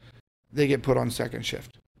on, they get put on second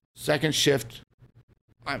shift. Second shift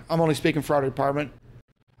I'm only speaking for our department.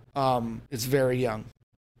 It's very young.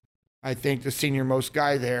 I think the senior most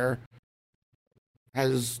guy there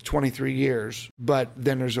has 23 years, but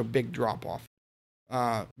then there's a big drop off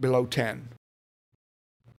below 10.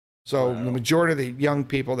 So Wow. the majority of the young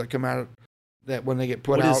people that come out, that when they get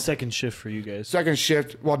put What out. is second shift for you guys? Second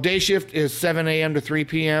shift, well, day shift is 7 a.m. to 3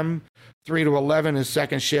 p.m., 3 to 11 is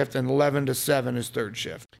second shift, and 11 to 7 is third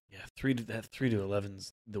shift. Yeah, 3 to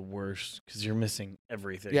 11's the worst because you're missing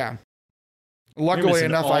everything. Yeah. You're Luckily missing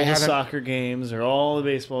enough, all I the haven't. soccer games or all the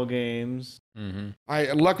baseball games.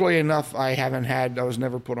 Luckily enough, I haven't had. I was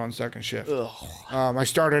never put on second shift. Ugh. I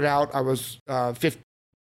started out. I was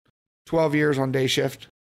 12 years on day shift.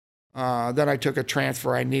 Then I took a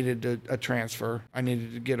transfer. I needed a transfer. I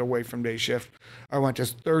needed to get away from day shift. I went to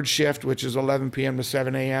third shift, which is 11 p.m. to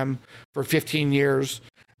 7 a.m. for 15 years.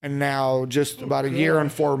 And now, just about a year and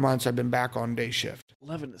 4 months, I've been back on day shift.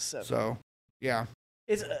 11 to 7. So, yeah,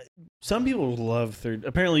 It's some people love third.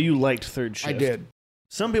 Apparently, you liked third shift. I did.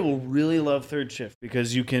 Some people really love third shift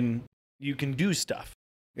because you can do stuff.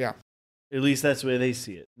 Yeah. At least that's the way they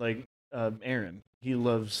see it. Like Aaron, he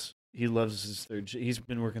loves his third shift. He's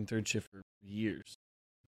been working third shift for years.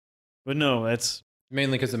 But no, that's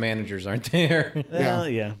Mainly because the managers aren't there.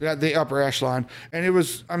 yeah. The upper echelon. And it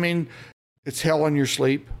was, I mean, it's hell in your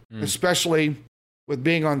sleep, especially with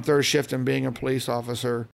being on third shift and being a police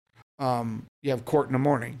officer. You have court in the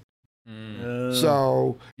morning.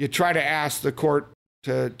 So you try to ask the court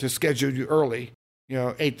to schedule you early,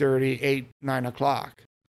 8:30, 9 o'clock.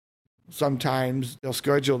 Sometimes they'll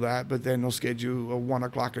schedule that, but then they'll schedule 1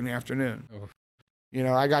 o'clock in the afternoon. Oh.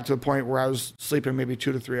 I got to the point where I was sleeping maybe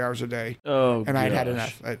 2 to 3 hours a day, Oh, and I'd had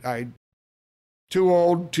gosh. enough. I too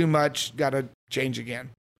old, too much, got to change again.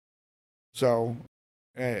 So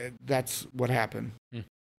that's what happened.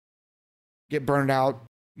 Get burned out,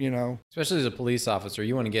 Especially as a police officer,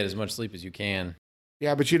 you want to get as much sleep as you can.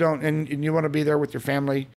 Yeah, but you don't, and you want to be there with your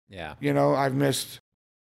family. Yeah. I've missed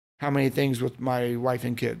how many things with my wife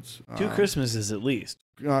and kids. 2 Christmases at least.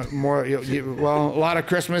 More, well, a lot of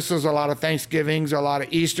Christmases, a lot of Thanksgivings, a lot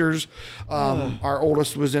of Easters. Our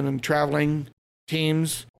oldest was in traveling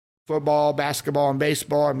teams, football, basketball, and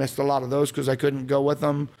baseball. I missed a lot of those because I couldn't go with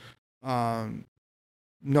them.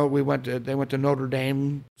 They went to Notre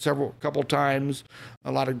Dame couple times.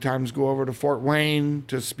 A lot of times go over to Fort Wayne,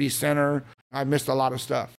 to Spee Center. I missed a lot of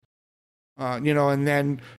stuff. And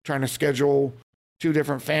then trying to schedule 2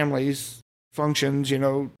 different families functions,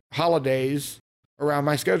 holidays around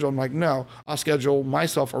my schedule. I'm like, no, I'll schedule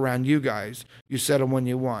myself around you guys. You set them when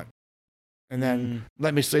you want. And then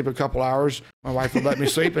let me sleep a couple hours. My wife would let me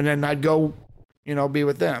sleep, and then I'd go, be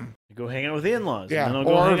with them. Go hang out with the in-laws. Yeah. And then I'll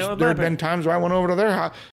go Or hang out with there my have been times where I went over to their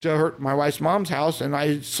house, my wife's mom's house, and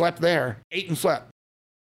I slept there, ate and slept.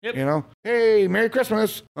 Yep. Hey, Merry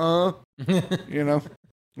Christmas. So,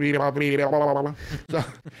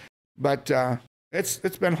 but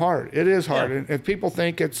it's been hard. It is hard. Yeah. And if people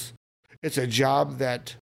think it's a job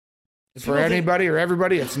that If for people think- anybody or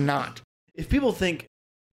everybody, it's not. If people think,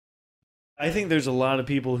 I think there's a lot of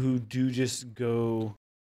people who do just go.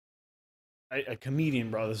 A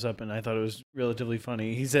comedian brought this up, and I thought it was relatively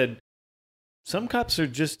funny. He said, "Some cops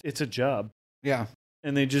are it's a job, Yeah.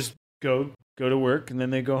 and they just go to work, and then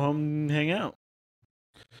they go home and hang out."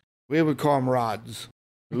 We would call them rods,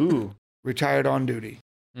 Ooh, retired on duty.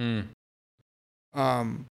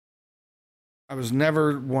 I was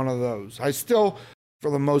never one of those. I still,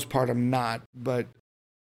 for the most part, am not. But,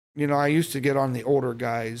 I used to get on the older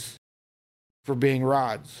guys for being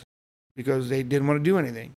rods because they didn't want to do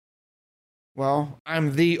anything. Well,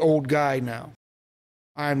 I'm the old guy now.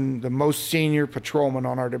 I'm the most senior patrolman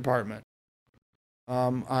on our department.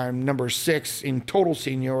 I'm number 6 in total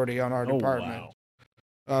seniority on our department wow.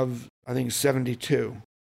 of, I think, 72.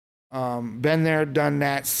 Been there, done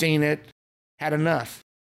that, seen it, had enough.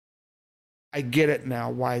 I get it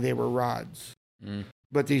now why they were rods.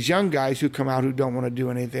 But these young guys who come out who don't want to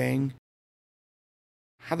do anything,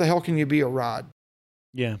 how the hell can you be a rod?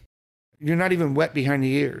 Yeah. You're not even wet behind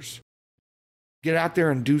the ears. Get out there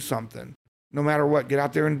and do something. No matter what, get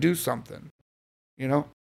out there and do something. You want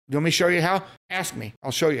me to show you how? Ask me. I'll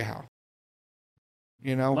show you how.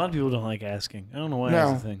 A lot of people don't like asking. I don't know why No.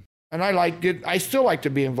 that's the thing. And I still like to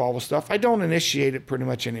be involved with stuff. I don't initiate it pretty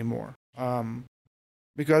much anymore.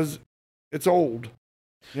 Because it's old.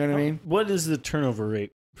 You know what I mean? What is the turnover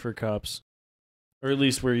rate for cops, or at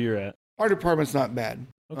least where you're at? Our department's not bad.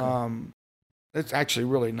 Okay. It's actually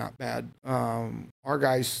really not bad. Our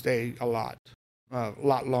guys stay a lot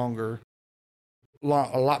longer, a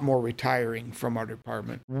lot more retiring from our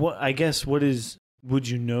department. Would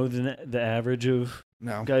you know the average of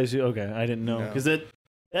No. guys who? Okay, I didn't know No. because that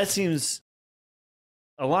that seems.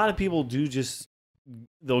 A lot of people do just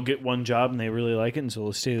they'll get one job and they really like it, and so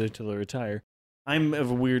they'll stay there till they retire. I'm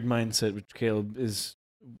of a weird mindset, which Caleb is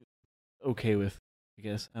okay with. I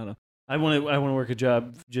guess I don't know. I want to work a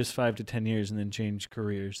job just 5 to 10 years and then change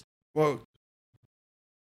careers. Well,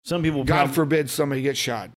 some people. God forbid somebody gets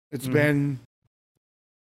shot. It's Mhm. been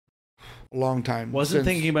a long time. Wasn't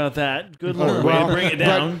thinking about that. Good Oh, Lord, way to bring it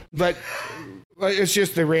down. But it's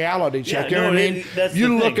just the reality check. Yeah, You know no, what I mean? that's You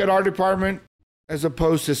the look thing. at our department as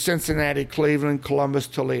opposed to Cincinnati, Cleveland, Columbus,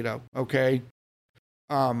 Toledo. Okay,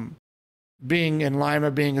 being in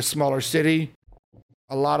Lima, being a smaller city,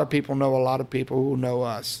 a lot of people know a lot of people who know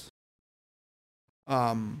us.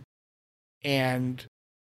 And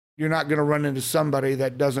you're not going to run into somebody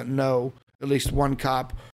that doesn't know at least one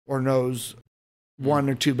cop or knows one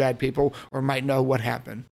or two bad people or might know what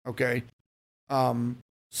happened. Okay.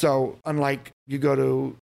 So unlike you go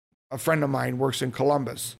to a friend of mine works in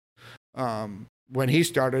Columbus. When he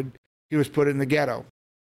started, he was put in the ghetto.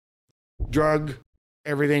 Drug,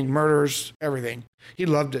 everything, murders, everything. He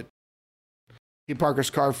loved it. He'd park his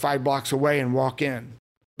car 5 blocks away and walk in.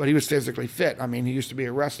 But he was physically fit. I mean, he used to be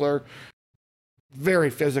a wrestler, very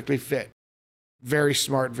physically fit, very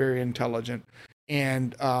smart, very intelligent.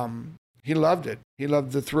 And he loved it. He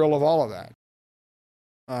loved the thrill of all of that.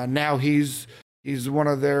 Now he's one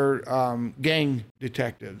of their gang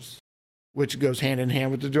detectives, which goes hand in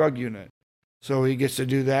hand with the drug unit. So he gets to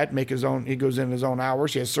do that, make his own, he goes in his own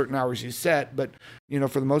hours. He has certain hours he's set, but, you know,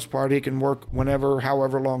 for the most part, he can work whenever,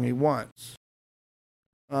 however long he wants.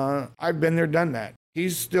 I've been there, done that.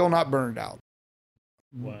 He's still not burned out.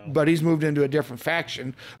 Wow. But he's moved into a different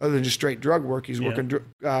faction other than just straight drug work. He's working,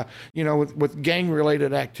 you know, with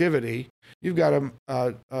gang-related activity. You've got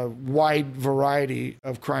a wide variety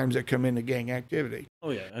of crimes that come into gang activity.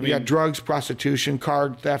 Oh yeah, You got drugs, prostitution,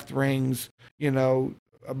 card theft rings, you know,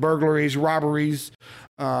 burglaries, robberies.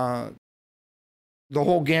 The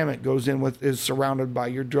whole gamut goes in with is surrounded by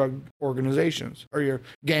your drug organizations or your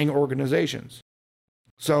gang organizations.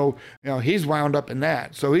 So, you know, he's wound up in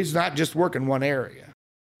that. So he's not just working one area.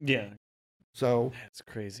 yeah, So, that's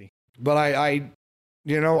crazy. but I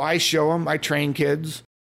you know, I show them, I train kids.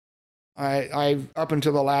 I've up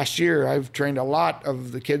until the last year, I've trained a lot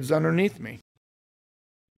of the kids underneath me.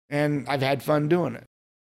 And I've had fun doing it.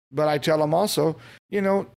 But I tell them also, you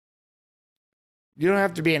know, you don't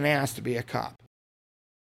have to be an ass to be a cop.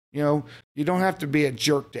 You know, you don't have to be a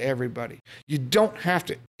jerk to everybody. You don't have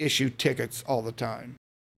to issue tickets all the time.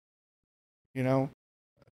 You know,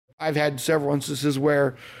 I've had several instances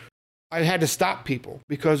where I had to stop people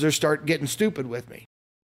because they start getting stupid with me.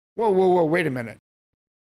 Whoa, wait a minute.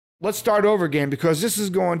 Let's start over again because this is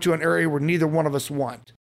going to an area where neither one of us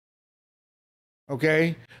want.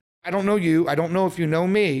 Okay? I don't know you. I don't know if you know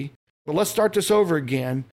me, but let's start this over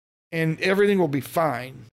again and everything will be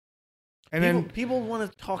fine. And People want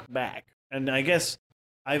to talk back, and I guess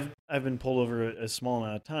I've been pulled over a small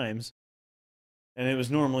amount of times, and it was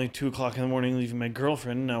normally 2:00 in the morning, leaving my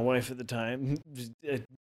girlfriend, now wife at the time.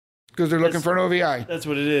 because they're looking for an OVI. That's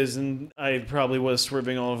what it is, and I probably was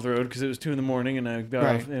swerving all over the road because it was 2 a.m. and I got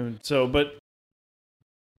Right. off. And so, but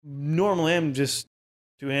normally I'm just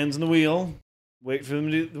 2 hands on the wheel, wait for them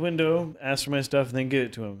to do the window, ask for my stuff, and then get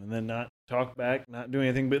it to them, and then not talk back, not do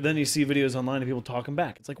anything. But then you see videos online of people talking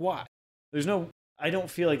back. It's like, why? I don't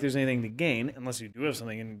feel like there's anything to gain unless you do have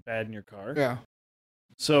something bad in your car. Yeah.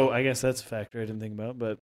 So I guess that's a factor I didn't think about,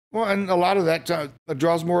 but Well, and a lot of that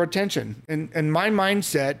draws more attention. And my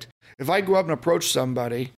mindset, if I go up and approach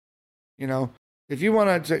somebody, you know, if you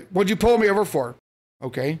want to say, what'd you pull me over for?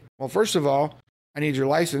 Okay. Well, first of all, I need your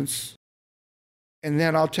license. And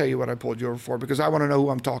then I'll tell you what I pulled you over for because I want to know who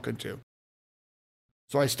I'm talking to.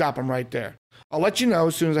 So I stop them right there. I'll let you know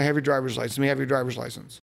as soon as I have your driver's license. Let me have your driver's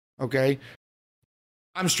license. Okay.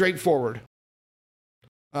 I'm straightforward.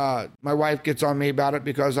 My wife gets on me about it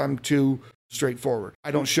because I'm too straightforward.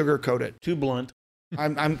 I don't sugarcoat it. too blunt.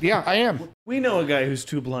 Yeah, I am. We know a guy who's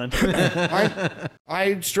too blunt.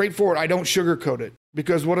 I'm straightforward. I don't sugarcoat it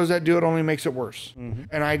because what does that do? It only makes it worse. Mm-hmm.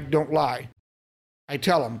 And I don't lie. I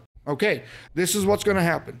tell them, okay, this is what's going to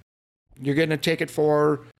happen. You're getting a ticket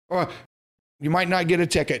for, or you might not get a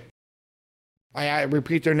ticket. I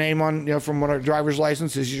repeat their name on, you know, from what our driver's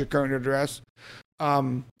license is your current address.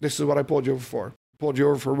 This is what I pulled you over for. Pulled you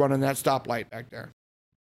over for running that stoplight back there.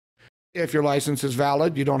 If your license is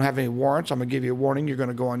valid, you don't have any warrants, I'm going to give you a warning, you're going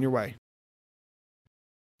to go on your way.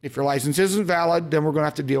 If your license isn't valid, then we're going to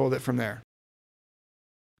have to deal with it from there.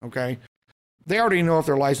 Okay? They already know if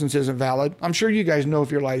their license isn't valid. I'm sure you guys know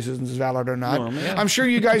if your license is valid or not. Normally. I'm sure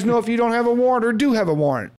you guys know if you don't have a warrant or do have a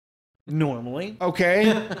warrant. Normally.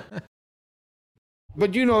 Okay?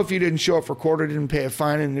 But you know, if you didn't show up for court or didn't pay a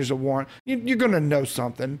fine and there's a warrant, you're going to know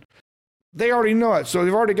something. They already know it. So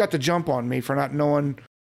they've already got the jump on me for not knowing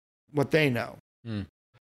what they know.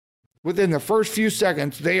 Within the first few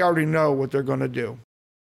seconds, they already know what they're going to do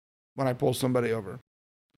when I pull somebody over.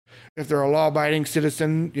 If they're a law-abiding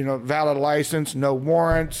citizen, you know, valid license, no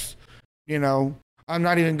warrants, you know, I'm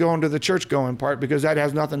not even going to the church-going part because that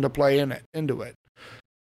has nothing to play into it.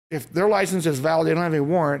 If their license is valid, they don't have any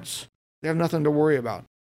warrants, they have nothing to worry about.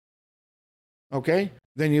 Okay?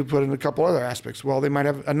 Then you put in a couple other aspects. Well, they might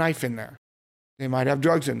have a knife in there. They might have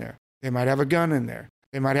drugs in there. They might have a gun in there.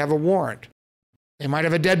 They might have a warrant. They might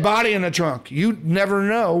have a dead body in the trunk. You never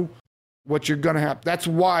know what you're going to have. That's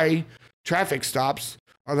why traffic stops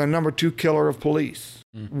are the number 2 killer of police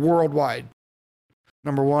worldwide.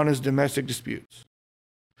 Number 1 is domestic disputes.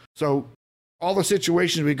 So all the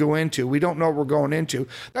situations we go into, we don't know what we're going into.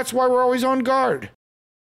 That's why we're always on guard.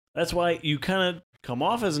 That's why you kind of come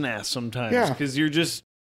off as an ass sometimes. Yeah. Because you're just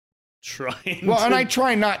trying Well, to... and I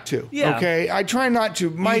try not to. Yeah. Okay? I try not to.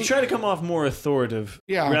 You try to come off more authoritative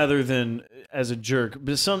rather than as a jerk.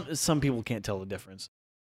 But some people can't tell the difference.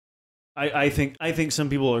 I think some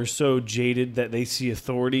people are so jaded that they see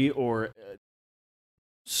authority or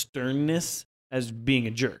sternness as being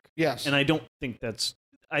a jerk. Yes. And I don't think that's...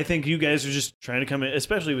 I think you guys are just trying to come in,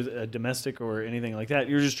 especially with a domestic or anything like that.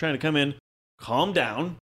 You're just trying to come in, calm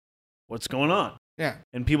down. What's going on? Yeah.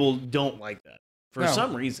 And people don't like that for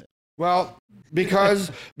some reason. Well,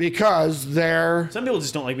 because their Some people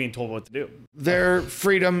just don't like being told what to do. their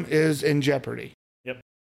freedom is in jeopardy. Yep.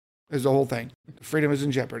 Is the whole thing. Freedom is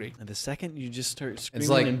in jeopardy. And the second you just start screaming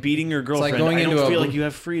like- and beating your girlfriend, going I into don't a- feel like you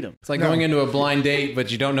have freedom. It's like No. going into a blind date,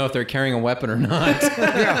 but you don't know if they're carrying a weapon or not.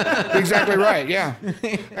 Yeah, exactly right. Yeah.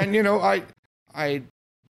 And you know, I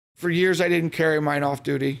for years I didn't carry mine off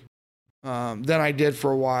duty. Then I did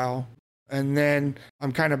for a while. And then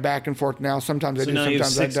I'm kind of back and forth now. Sometimes I So do, now you have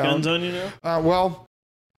sometimes 6 I don't. guns on you now? Well,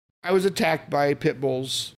 I was attacked by pit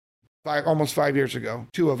bulls almost 5 years ago.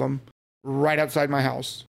 2 of them right outside my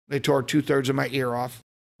house. They tore 2/3 of my ear off.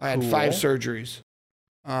 I had 5 surgeries.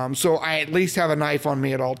 So I at least have a knife on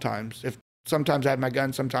me at all times. If sometimes I have my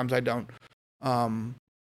gun, sometimes I don't. They I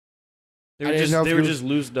were, didn't just, know if they you were were- just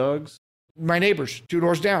loose dogs. My neighbors, 2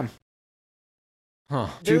 doors down. Huh.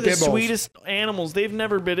 They're 2 the pit bulls. sweetest animals. They've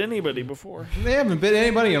never bit anybody before. They haven't bit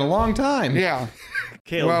anybody in a long time. Yeah.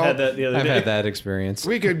 Caleb Well, had that the other I've day. had that experience.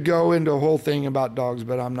 We could go into a whole thing about dogs,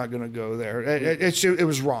 but I'm not going to go there. It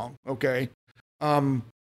was wrong. Okay.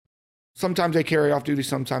 Sometimes I carry off duty,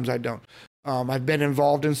 sometimes I don't. I've been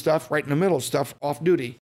involved in stuff right in the middle of stuff off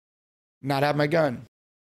duty, not have my gun.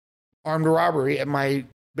 Armed robbery at my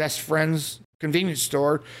best friend's convenience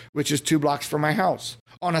store, which is 2 blocks from my house.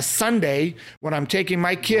 On a Sunday, when I'm taking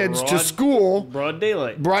my kids to school, Broad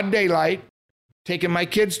daylight. broad daylight, taking my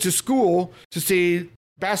kids to school to see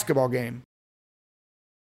basketball game.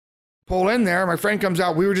 Pull in there, my friend comes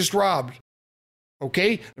out, we were just robbed.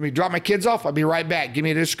 Okay, let me drop my kids off, I'll be right back. Give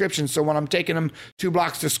me a description so when I'm taking them 2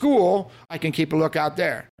 blocks to school, I can keep a lookout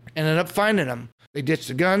there. Ended up finding them. They ditched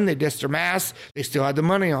the gun, they ditched their mask, they still had the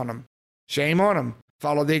money on them. Shame on them.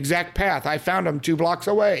 Followed the exact path. I found them 2 blocks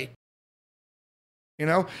away. You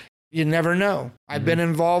know, you never know. I've been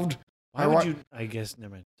involved. Why would you? I guess,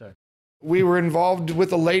 never mind. Sorry. We were involved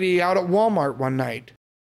with a lady out at Walmart one night.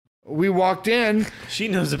 We walked in. She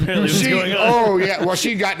knows apparently what's going on. Oh, yeah. Well,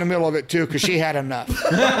 she got in the middle of it, too, because she had enough.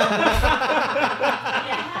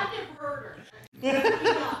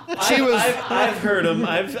 She was. I've heard them.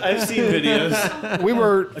 I've seen videos. We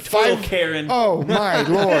were Total 5. Karen. Oh, my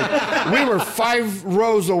Lord. We were 5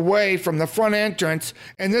 rows away from the front entrance,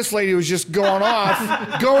 and this lady was just going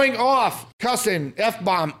off, cussing,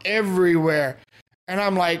 F-bomb everywhere. And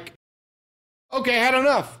I'm like, okay, I had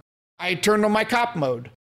enough. I turned on my cop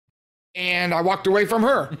mode, and I walked away from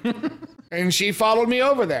her. And she followed me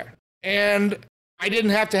over there. And I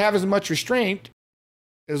didn't have to have as much restraint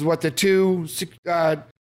as what the 2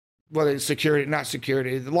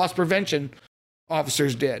 the loss prevention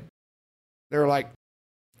officers did. They were like,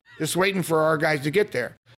 just waiting for our guys to get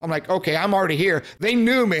there. I'm like, okay, I'm already here. They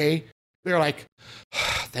knew me. They're like,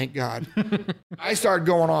 thank God. I started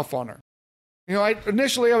going off on her. You know,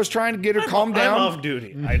 initially I was trying to get her calmed down. I'm off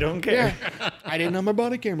duty. I don't care. Yeah. I didn't have my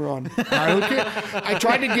body camera on. I don't care. I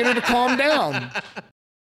tried to get her to calm down.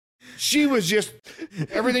 She was just,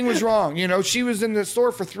 everything was wrong. You know, she was in the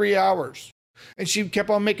store for 3 hours. And she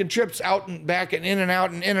kept on making trips out and back and in and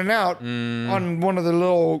out and in and out on one of the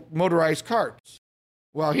little motorized carts.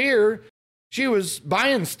 Well, here, she was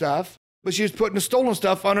buying stuff, but she was putting the stolen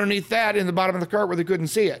stuff underneath that in the bottom of the cart where they couldn't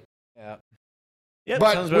see it. Yeah. Yep,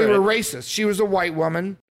 But sounds we about were right. racist. She was a white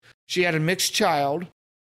woman. She had a mixed child.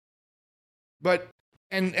 But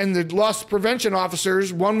and the loss prevention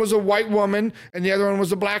officers, one was a white woman and the other one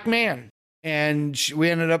was a black man. And we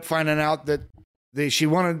ended up finding out that they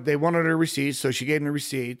wanted her receipts, so she gave them the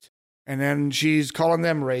receipts. And then she's calling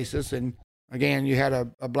them racist. And again, you had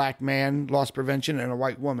a black man loss prevention and a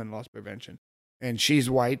white woman loss prevention. And she's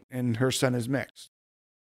white and her son is mixed.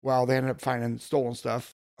 Well, they ended up finding stolen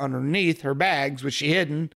stuff underneath her bags, which she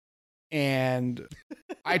hidden. And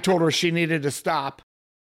I told her she needed to stop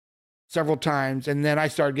several times. And then I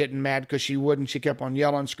started getting mad because she wouldn't. She kept on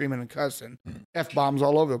yelling, screaming, and cussing. F-bombs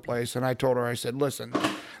all over the place. And I told her, I said, listen.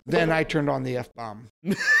 Then I turned on the F-bomb.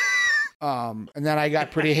 And then I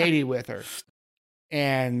got pretty hatey with her.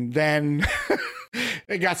 And then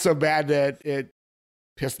it got so bad that it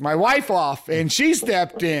pissed my wife off. And she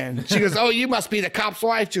stepped in. She goes, oh, you must be the cop's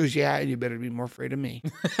wife. She goes, yeah, you better be more afraid of me.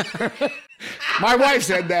 My wife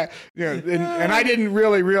said that, and I didn't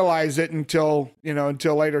really realize it until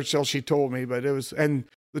later, until she told me. But it was, and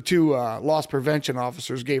the two loss prevention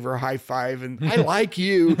officers gave her a high five, and I like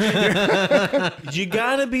you.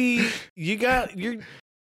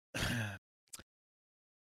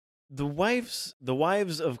 The wives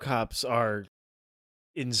of cops are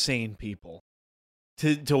insane people.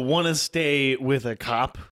 To want to stay with a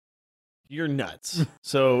cop, you're nuts.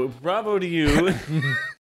 So bravo to you.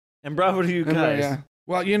 And bravo to you guys. Yeah.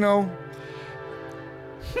 Well,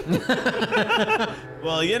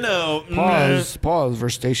 Pause for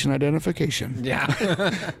station identification.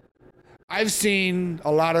 Yeah. I've seen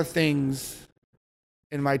a lot of things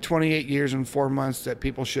in my 28 years and 4 months that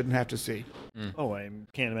people shouldn't have to see. Oh, I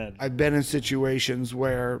can't imagine. I've been in situations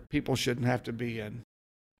where people shouldn't have to be in.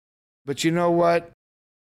 But you know what?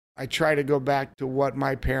 I try to go back to what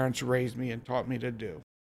my parents raised me and taught me to do.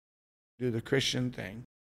 Do the Christian thing.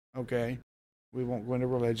 Okay? We won't go into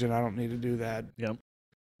religion. I don't need to do that. Yep.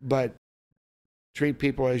 But treat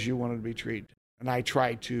people as you want to be treated. And I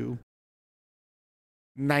try to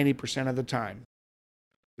 90% of the time.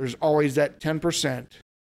 There's always that 10%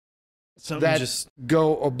 that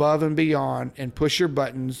go above and beyond and push your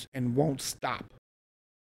buttons and won't stop.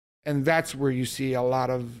 And that's where you see a lot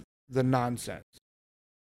of the nonsense.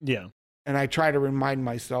 Yeah. And I try to remind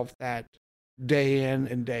myself that day in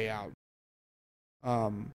and day out.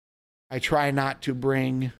 I try not to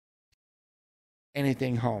bring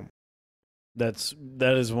anything home. That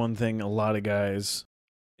is one thing a lot of guys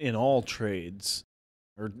in all trades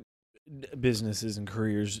or businesses and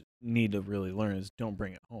careers need to really learn is don't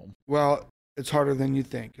bring it home. Well, it's harder than you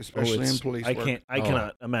think, especially in police work. I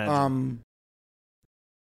cannot imagine.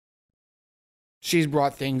 She's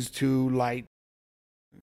brought things to light.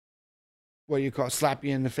 What do you call it? Slap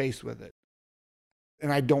you in the face with it.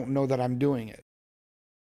 And I don't know that I'm doing it.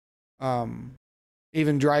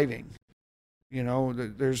 Even driving, I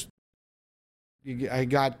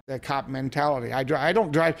got the cop mentality. I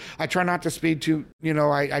don't drive. I try not to speed too,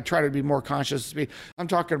 I try to be more conscious of speed. I'm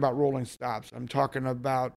talking about rolling stops. I'm talking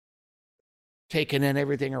about taking in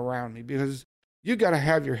everything around me because you got to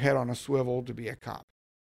have your head on a swivel to be a cop.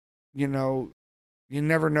 You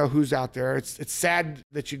never know who's out there. It's sad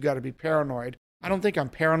that you got to be paranoid. I don't think I'm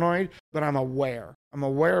paranoid, but I'm aware. I'm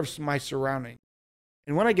aware of my surroundings.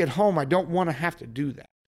 And when I get home, I don't want to have to do that.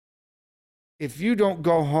 If you don't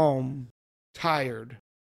go home tired,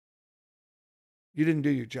 you didn't do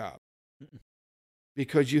your job.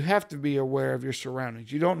 Because you have to be aware of your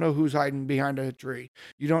surroundings. You don't know who's hiding behind a tree.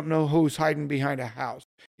 You don't know who's hiding behind a house,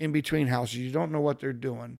 in between houses. You don't know what they're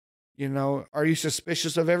doing. Are you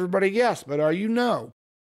suspicious of everybody? Yes, but are you? No.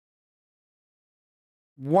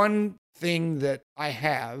 One thing that I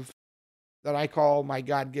have that I call my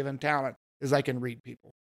God-given talent is I can read people.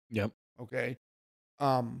 Yep. Okay.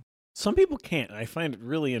 Some people can't. I find it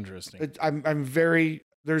really interesting.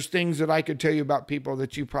 There's things that I could tell you about people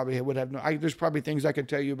that you probably would have there's probably things I could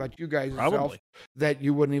tell you about you guys yourself that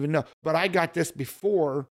you wouldn't even know. But I got this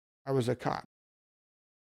before I was a cop.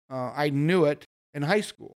 I knew it in high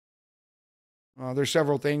school. There's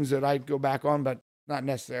several things that I go back on, but not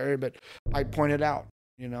necessary, but I pointed out,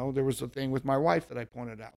 there was a thing with my wife that I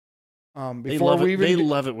pointed out. They love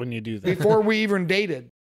it when you do that. Before we even dated.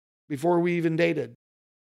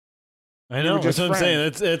 I know. That's what I'm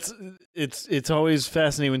saying. It's always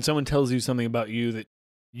fascinating when someone tells you something about you that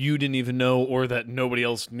you didn't even know or that nobody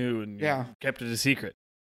else knew and you kept it a secret.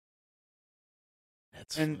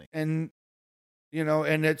 That's funny. And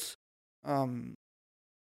it's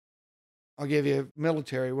I'll give you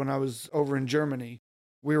military. When I was over in Germany,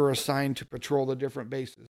 we were assigned to patrol the different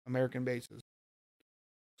bases, American bases.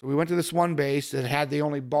 So we went to this one base that had the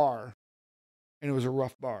only bar, and it was a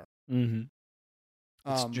rough bar. Mm-hmm.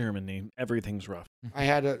 It's Germany. Everything's rough. I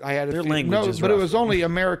had a Their language is but rough. it was only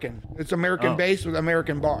American. It's American based with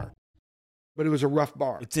American bar, but it was a rough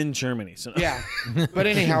bar. It's in Germany, so Yeah. But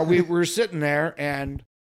anyhow, we were sitting there, and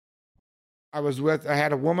I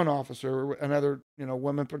had a woman officer, another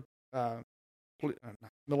woman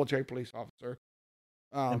military police officer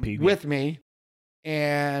with me,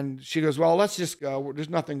 and she goes, "Well, let's just go. There's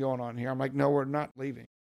nothing going on here." I'm like, "No, we're not leaving."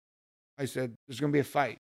 I said, "There's going to be a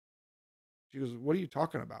fight." She goes, "What are you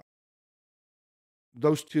talking about?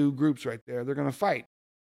 Those two groups right there, they're going to fight.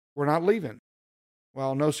 We're not leaving."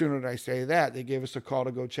 Well, no sooner did I say that, they gave us a call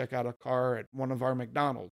to go check out a car at one of our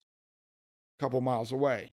McDonald's a couple miles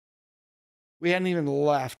away. We hadn't even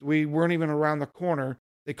left. We weren't even around the corner.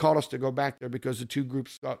 They called us to go back there because the two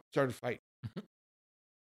groups started fighting.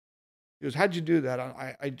 He goes, "How'd you do that?"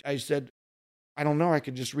 I said, "I don't know. I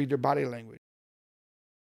could just read their body language."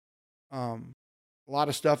 A lot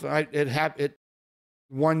of stuff.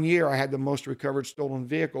 One year, I had the most recovered stolen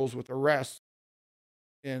vehicles with arrests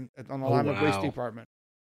on the Lima Police Department.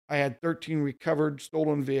 I had 13 recovered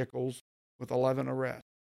stolen vehicles with 11 arrests.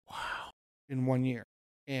 Wow. In 1 year.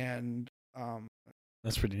 And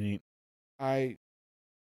that's pretty neat.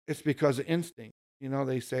 It's because of instinct.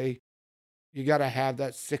 They say you got to have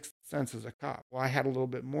that sixth sense as a cop. Well, I had a little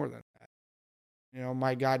bit more than that.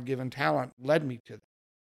 My God-given talent led me to that.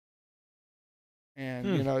 And,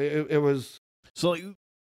 it was... So,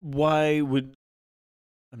 why would...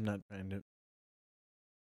 I'm not trying to...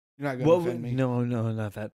 You're not going to offend me? No,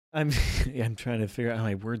 not that. I'm trying to figure out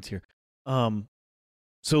my words here.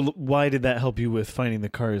 So why did that help you with finding the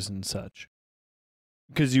cars and such?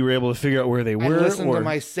 Because you were able to figure out where they were? I listened to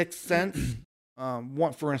my sixth sense.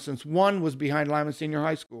 For instance, one was behind Lima Senior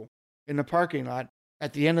High School in the parking lot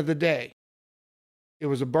at the end of the day. It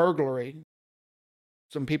was a burglary.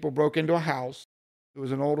 Some people broke into a house. It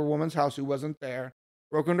was an older woman's house who wasn't there.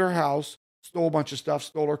 Broke into her house, stole a bunch of stuff,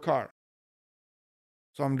 stole her car.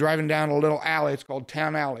 So I'm driving down a little alley. It's called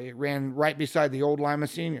Town Alley. It ran right beside the old Lima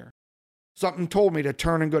Senior. Something told me to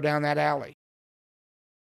turn and go down that alley.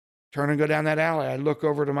 I look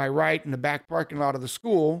over to my right in the back parking lot of the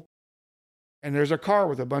school, and there's a car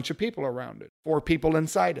with a bunch of people around it. 4 people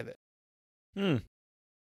inside of it.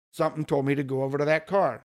 Something told me to go over to that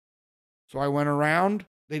car. So I went around.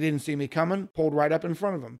 They didn't see me coming, pulled right up in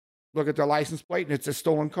front of them. Look at the license plate, and it's a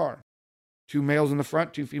stolen car. 2 males in the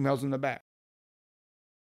front, 2 females in the back.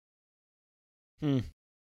 It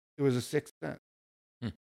was a sixth sense.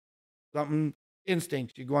 Something,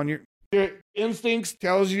 instincts. You go on your instincts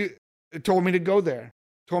tells you, it told me to go there.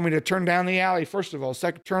 Told me to turn down the alley, first of all.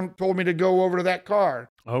 Second, told me to go over to that car.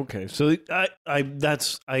 Okay. So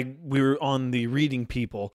we were on the reading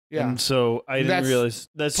people. Yeah. And so I didn't realize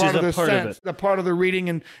that's just a part of it. The part of the reading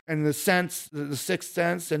and the sense, the sixth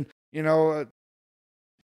sense. And,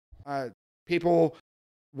 people,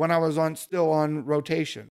 when I was still on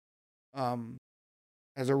rotation,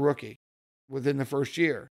 as a rookie within the first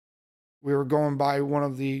year, we were going by one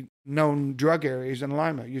of the known drug areas in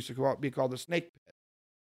Lima. It used to be called the Snake Pit.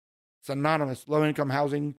 It's anonymous, low-income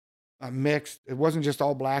housing, mixed. It wasn't just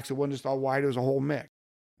all blacks. It wasn't just all white. It was a whole mix.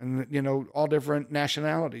 And, all different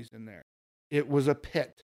nationalities in there. It was a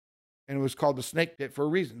pit. And it was called the Snake Pit for a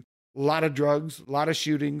reason. A lot of drugs, a lot of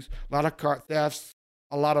shootings, a lot of car thefts,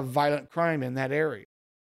 a lot of violent crime in that area.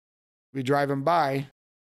 We driving by.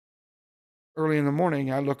 Early in the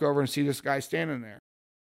morning, I look over and see this guy standing there.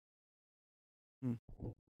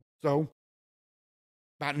 So,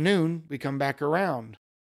 about noon, we come back around.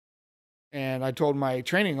 And I told my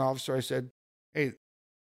training officer, I said, "Hey,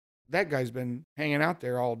 that guy's been hanging out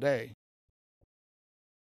there all day."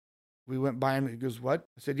 We went by him. He goes, "What?"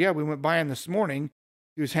 I said, "Yeah, we went by him this morning.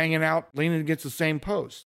 He was hanging out, leaning against the same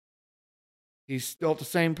post. He's still at the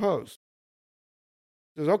same post."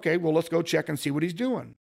 He says, "Okay, well, let's go check and see what he's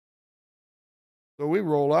doing." So we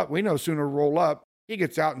roll up. We no sooner roll up, he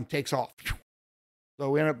gets out and takes off.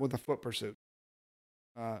 So we end up with a foot pursuit.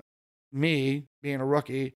 Me, being a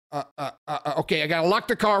rookie, okay, I got to lock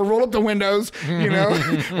the car, roll up the windows,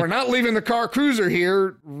 We're not leaving the car cruiser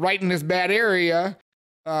here right in this bad area.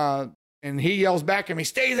 And he yells back at me,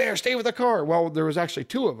 "Stay there, stay with the car." Well, there was actually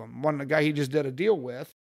 2 of them. One, the guy he just did a deal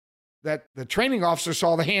with, that the training officer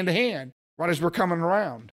saw the hand-to-hand right as we're coming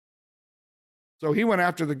around. So he went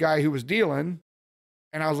after the guy who was dealing.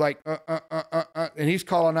 And I was like, and he's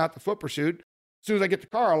calling out the foot pursuit. As soon as I get the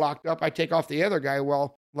car locked up, I take off the other guy.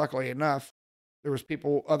 Well, luckily enough, there was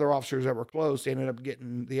other officers that were close. They ended up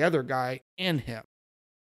getting the other guy and him.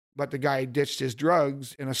 But the guy ditched his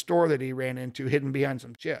drugs in a store that he ran into, hidden behind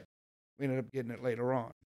some chips. We ended up getting it later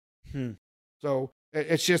on. So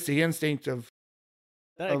it's just the instinct of...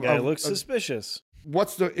 That guy looks suspicious.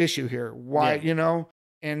 what's the issue here? Why, Yeah.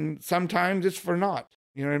 And sometimes it's for naught.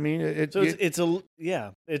 You know what I mean? So it's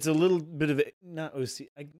a little bit of not OC,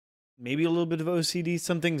 maybe a little bit of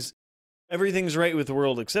OCD. Everything's right with the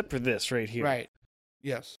world except for this right here. Right.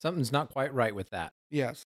 Yes. Something's not quite right with that.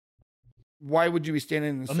 Yes. Why would you be standing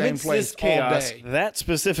in the same Amidst place this chaos, all day? that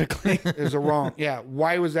specifically Is a wrong. Yeah.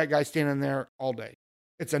 Why was that guy standing there all day?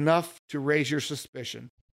 It's enough to raise your suspicion.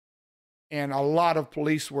 And a lot of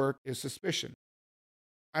police work is suspicion.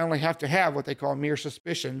 I only have to have what they call mere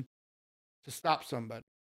suspicion to stop somebody.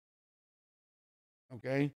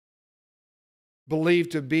 Okay?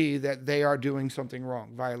 Believed to be that they are doing something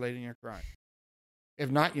wrong, violating a crime. If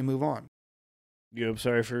not, you move on. I'm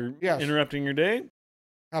sorry for Yes. interrupting your day.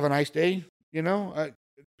 Have a nice day. People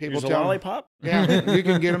Here's a tell me, lollipop. yeah, you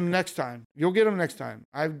can get them next time. You'll get them next time.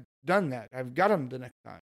 I've done that. I've got them the next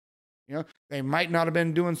time. They might not have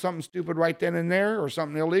been doing something stupid right then and there or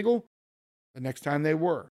something illegal. The next time they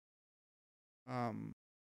were.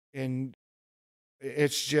 And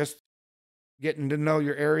it's just getting to know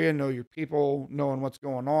your area, know your people, knowing what's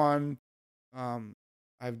going on.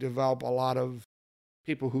 I've developed a lot of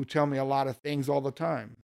people who tell me a lot of things all the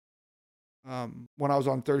time. When I was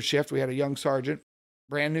on third shift, we had a young sergeant,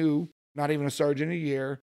 brand new, not even a sergeant a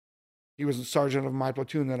year. He was a sergeant of my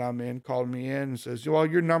platoon that I'm in, called me in and says, well,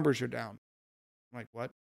 your numbers are down. I'm like,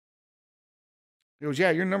 what? He goes,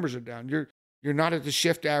 yeah, your numbers are down. You're not at the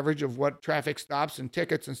shift average of what traffic stops and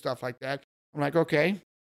tickets and stuff like that. I'm like, okay.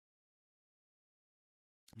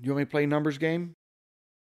 You want me to play numbers game?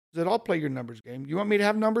 He said, I'll play your numbers game. You want me to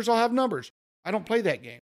have numbers? I'll have numbers. I don't play that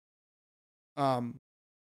game.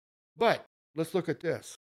 But let's look at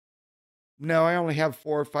this. No, I only have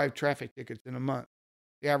 4 or 5 traffic tickets in a month.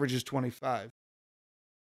 The average is 25.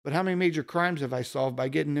 But how many major crimes have I solved by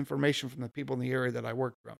getting information from the people in the area that I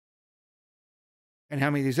work from? And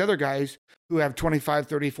how many of these other guys who have 25,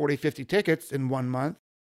 30, 40, 50 tickets in 1 month,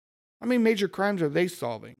 how many major crimes are they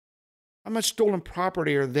solving? How much stolen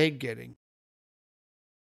property are they getting?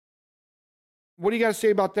 What do you got to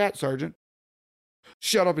say about that, Sergeant?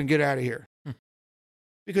 Shut up and get out of here.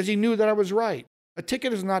 Because he knew that I was right. A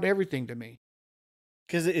ticket is not everything to me.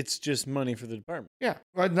 Because it's just money for the department. Yeah,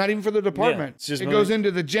 well, not even for the department. it's just it money. goes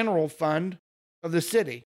into the general fund of the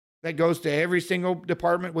city that goes to every single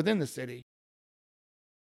department within the city.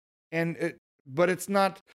 But it's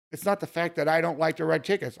not the fact that I don't like to write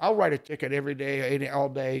tickets. I'll write a ticket every day, all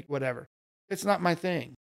day, whatever. It's not my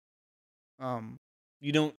thing.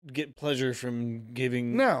 You don't get pleasure from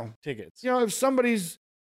giving tickets. If somebody's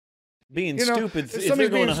being stupid, if they're somebody's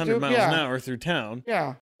going being 100 miles an hour through town.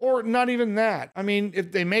 Yeah. Or not even that. I mean,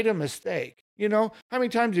 if they made a mistake, how many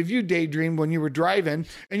times have you daydreamed when you were driving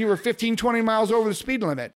and you were 15, 20 miles over the speed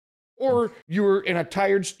limit? Or you were in a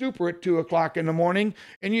tired stupor at 2:00 in the morning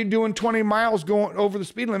and you're doing 20 miles going over the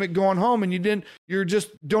speed limit going home and you just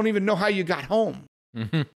don't even know how you got home.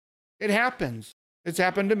 Mm-hmm. It happens. It's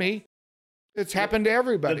happened to me. It's happened to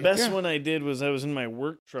everybody. The best one I did was I was in my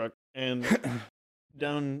work truck and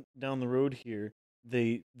down the road here,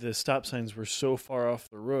 the stop signs were so far off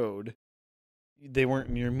the road, they weren't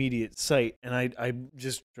in your immediate sight, and I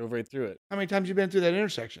just drove right through it. How many times have you been through that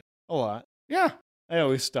intersection? A lot. Yeah. I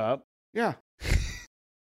always stop. Yeah.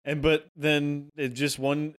 But then it just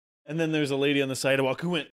one, and then there's a lady on the sidewalk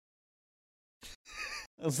who went.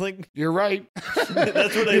 I was like, "You're right."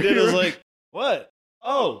 That's what I did. I was like, "What?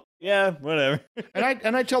 Oh, yeah, whatever."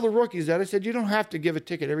 And I tell the rookies that I said, "You don't have to give a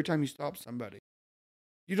ticket every time you stop somebody.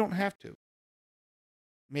 You don't have to.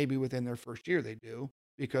 Maybe within their first year they do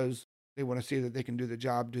because they want to see that they can do the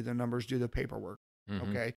job, do the numbers, do the paperwork. Mm-hmm.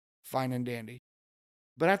 Okay, fine and dandy.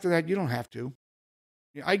 But after that, you don't have to.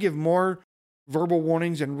 I give more verbal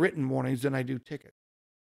warnings and written warnings than I do tickets.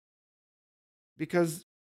 Because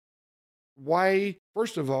why?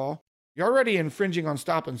 First of all, you're already infringing on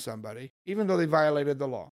stopping somebody, even though they violated the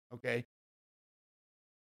law. Okay,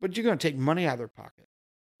 but you're going to take money out of their pocket.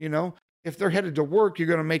 If they're headed to work, you're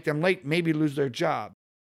going to make them late, maybe lose their job.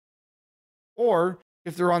 Or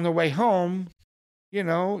if they're on their way home,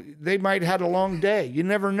 they might have had a long day. You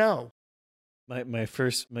never know. My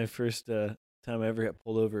first time I ever got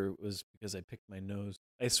pulled over was because I picked my nose.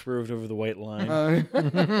 I swerved over the white line.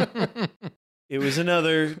 It was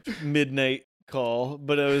another midnight call,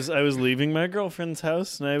 but I was leaving my girlfriend's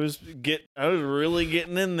house and I was really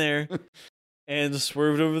getting in there and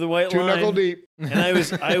swerved over the white line. 2 knuckle deep. And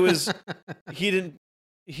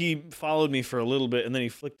he followed me for a little bit and then he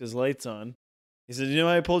flicked his lights on. He said, "You know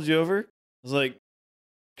why I pulled you over?" I was like,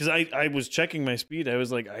 because I was checking my speed. I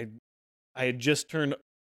was like, I had just turned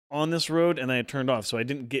on this road and I had turned off, so I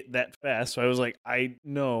didn't get that fast. So I was like, I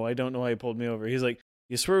don't know why he pulled me over. He's like,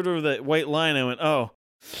 You swerved over that white line. I went, oh,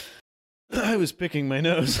 I was picking my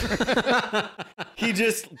nose. He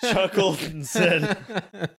just chuckled and said,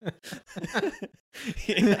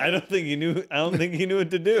 I don't think he knew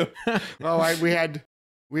what to do. Well,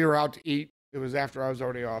 we were out to eat. It was after I was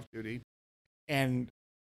already off duty. And,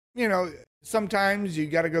 sometimes you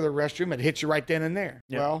got to go to the restroom. It hits you right then and there.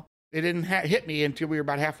 Yep. Well, it didn't hit me until we were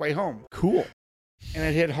about halfway home. Cool. And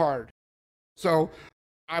it hit hard. So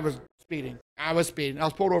I was speeding. I was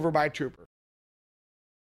pulled over by a trooper.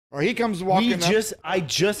 Or he comes walking up. I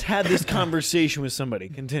just had this conversation with somebody.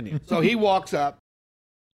 Continue. So he walks up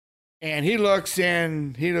and he looks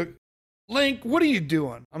in. Link, what are you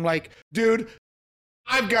doing? I'm like, dude,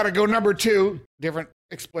 I've got to go number 2. Different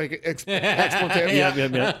expletive.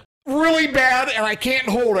 Yeah. Really bad, and I can't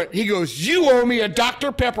hold it. He goes, you owe me a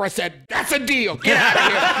Dr. Pepper. I said, that's a deal. Get out of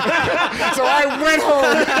here. So I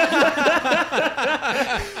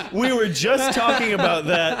went home. We were just talking about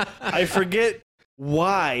that. I forget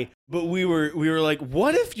why, but we were like,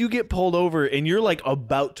 what if you get pulled over and you're like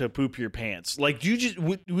about to poop your pants? Like,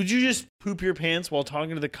 would you just poop your pants while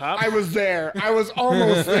talking to the cop? I was there. I was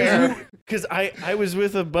almost there. Because I was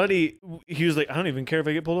with a buddy. He was like, I don't even care if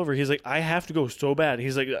I get pulled over. He's like, I have to go so bad.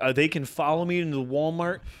 He's like, they can follow me into the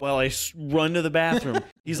Walmart while I run to the bathroom.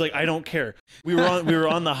 He's like, I don't care. We were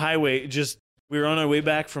on the highway. We were on our way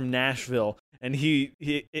back from Nashville. And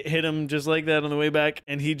it hit him just like that on the way back,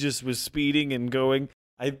 and he just was speeding and going.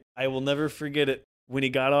 I will never forget it. When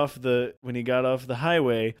he got off the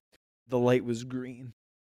highway, the light was green,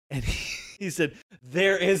 and he said,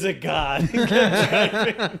 "There is a God."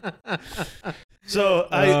 So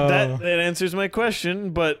that answers my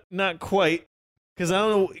question, but not quite, because I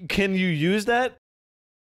don't know. Can you use that?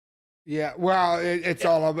 Yeah, well, it's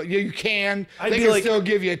all about you can. I'd They be can like- still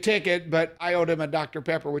give you a ticket, but I owed him a Dr.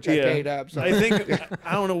 Pepper, which I paid up. So. I think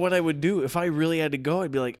I don't know what I would do if I really had to go.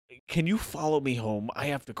 I'd be like, "Can you follow me home? I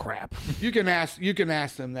have to crap." You can ask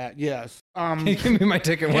them that. Yes. Give me my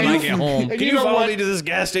ticket when I get home. And Can you know follow what? me to this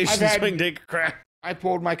gas station so I I've had- can take a crap? I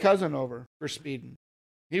pulled my cousin over for speeding.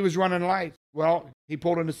 He was running lights. Well, he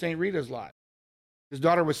pulled into St. Rita's lot. His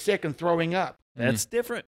daughter was sick and throwing up. That's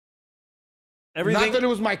different. Not Everything. that it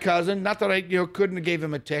was my cousin. Not that I couldn't have gave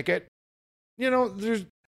him a ticket. You gotta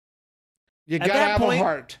that have point- a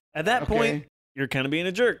heart. At that Okay. point, you're kind of being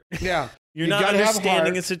a jerk. Yeah. You're You not gotta have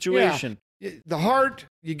understanding heart. a situation. The heart,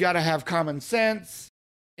 you got to have common sense,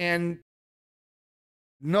 and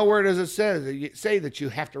nowhere does it say that you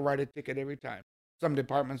have to write a ticket every time. Some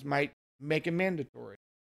departments might make it mandatory.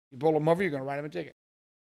 You pull them over, you're going to write them a ticket.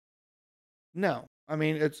 No, I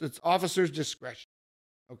mean it's officer's discretion.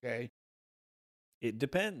 Okay, It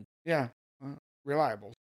depends. yeah,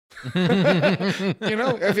 reliable.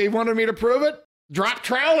 If he wanted me to prove it, drop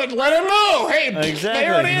trowel and let him know. Hey, Exactly.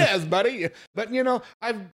 there it is, buddy. But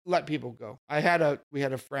I've let people go. We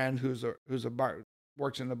had a friend who's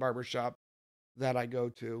works in the barber shop that I go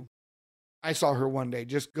to. I saw her one day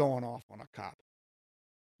just going off on a cop.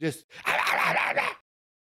 Just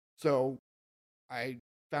so I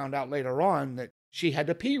found out later on that she had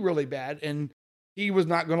to pee really bad, and he was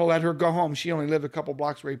not going to let her go home. She only lived a couple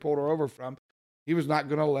blocks where he pulled her over from. He was not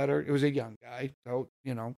going to let her. It was a young guy, so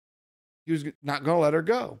he was not going to let her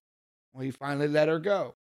go. Well, he finally let her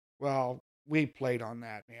go. Well, we played on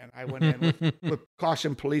that, man. I went in with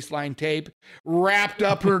caution police line tape, wrapped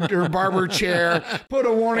up her barber chair, put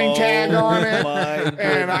a warning tag on it,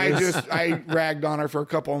 and I ragged on her for a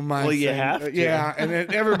couple of months. Well, you have to. Yeah, and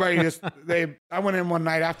then everybody I went in one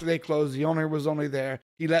night after they closed. The owner was only there.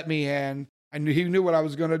 He let me in. He knew what I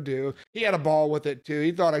was going to do. He had a ball with it too.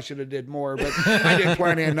 He thought I should have did more, but I did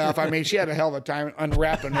plenty enough. I mean, she had a hell of a time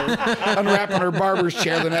unwrapping her barber's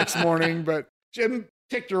chair the next morning, but she hadn't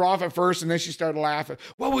ticked her off at first, and then she started laughing.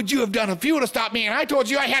 What would you have done if you would have stopped me and I told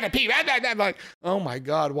you I had to pee? I'm like, oh my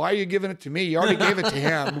God, why are you giving it to me? You already gave it to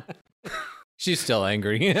him. She's still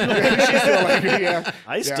angry. She's still angry, yeah.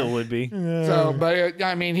 I still would be. So, but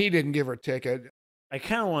I mean, he didn't give her a ticket. I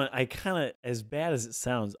kind of, as bad as it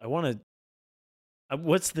sounds, I want to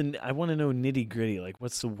know nitty gritty. Like,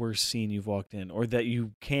 what's the worst scene you've walked in, or that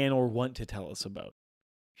you can or want to tell us about?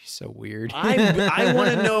 She's so weird. I want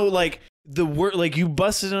to know, like, the word, like, you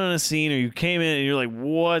busted on a scene, or you came in and you're like,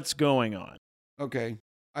 what's going on? Okay.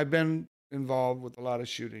 I've been involved with a lot of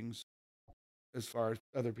shootings as far as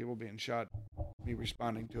other people being shot, me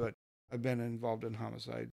responding to it. I've been involved in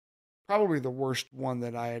homicide. Probably the worst one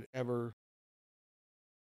that I had ever,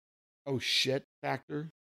 factor,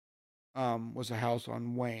 was a house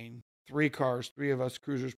on Wayne. 3 cars, 3 of us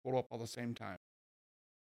cruisers pulled up all the same time.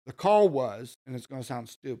 The call was, and it's going to sound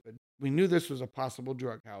stupid, we knew this was a possible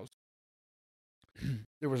drug house.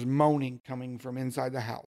 there was moaning coming from inside the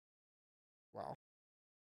house. Wow.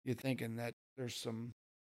 You're thinking that there's some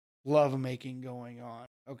love making going on,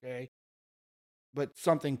 okay? But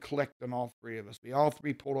something clicked on all three of us. We all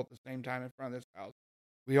three pulled up at the same time in front of this house.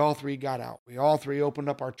 We all three got out. We all three opened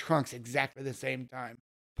up our trunks exactly the same time,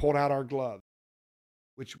 pulled out our gloves,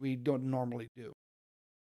 which we don't normally do.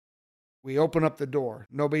 We open up the door.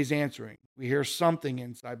 Nobody's answering. We hear something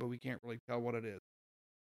inside, but we can't really tell what it is.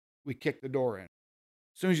 We kick the door in.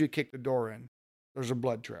 As soon as you kick the door in, there's a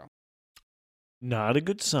blood trail. Not a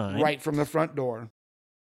good sign. Right from the front door.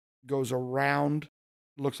 Goes around.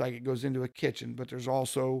 Looks like it goes into a kitchen, but there's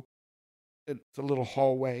also, it's a little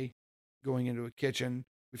hallway going into a kitchen.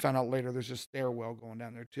 We found out later there's a stairwell going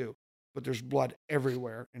down there too. But there's blood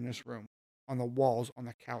everywhere in this room. On the walls, on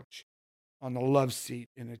the couch, on the love seat,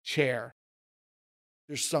 in a chair.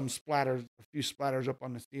 There's some splatters, a few splatters up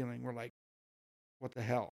on the ceiling. We're like, what the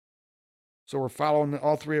hell? So we're following,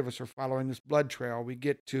 all three of us are following this blood trail. We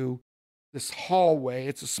get to this hallway.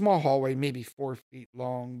 It's a small hallway, maybe 4 feet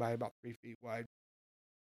long by about 3 feet wide.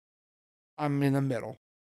 I'm in the middle.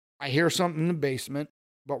 I hear something in the basement,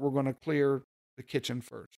 but we're going to clear the kitchen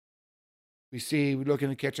first. We look in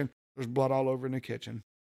the kitchen. There's blood all over in the kitchen.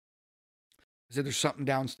 I said, there's something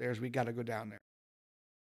downstairs. We got to go down there.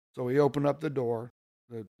 So we open up the door,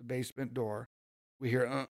 the basement door. We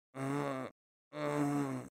hear,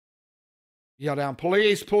 yell down,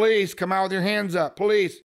 police, police, come out with your hands up,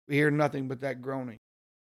 police. We hear nothing but that groaning.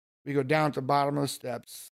 We go down to the bottom of the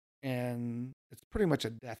steps, and it's pretty much a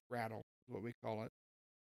death rattle, is what we call it.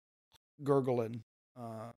 Gurgling.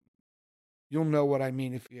 You'll know what I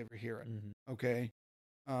mean if you ever hear it, okay?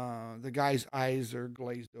 The guy's eyes are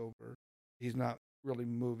glazed over. He's not really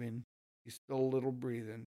moving. He's still a little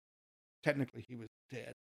breathing. Technically, he was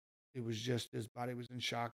dead. It was just his body was in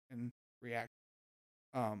shock and reaction.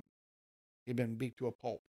 He'd been beat to a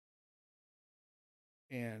pulp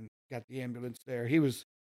and got the ambulance there.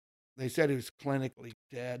 They said he was clinically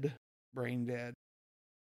dead, brain dead,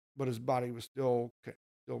 but his body was still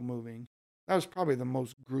moving. That was probably the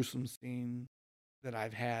most gruesome scene that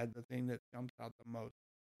I've had, the thing that jumps out the most.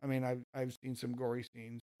 I mean, I've seen some gory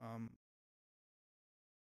scenes.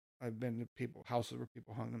 I've been to houses where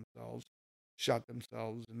people hung themselves, shot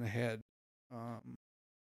themselves in the head,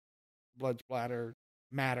 blood splatter,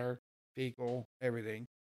 matter, fecal, everything.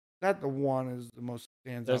 That the one is the most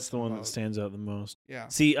stands out. That's the one that stands out the most. Yeah.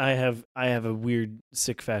 See, I have a weird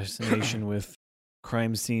sick fascination with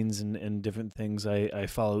crime scenes and different things. I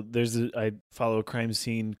follow a crime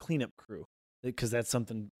scene cleanup crew because that's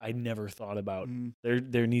something I never thought about.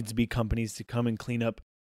 There needs to be companies to come and clean up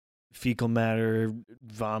fecal matter,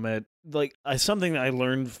 vomit. Like something that I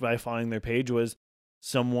learned by following their page was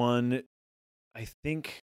someone, I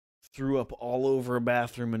think, threw up all over a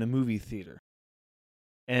bathroom in a movie theater.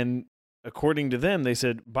 And according to them, they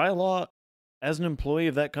said, by law, as an employee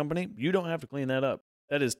of that company, you don't have to clean that up.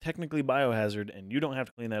 That is technically biohazard, and you don't have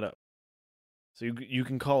to clean that up. So you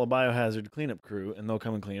can call a biohazard cleanup crew, and they'll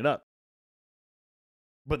come and clean it up.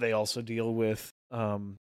 But they also deal with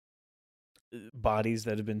bodies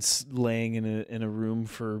that have been laying in a room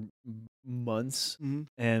for months,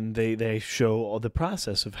 and they show all the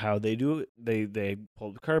process of how they do it. They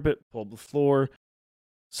pull the carpet, pull the floor,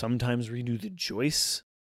 sometimes redo the joists,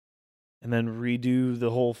 and then redo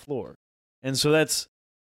the whole floor. And so that's,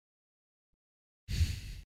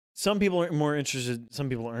 some people are more interested, some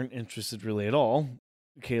people aren't interested really at all.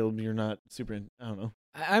 Caleb, you're not super, I don't know.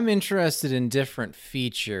 I'm interested in different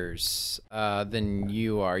features than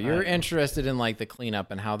you are. You're interested in like the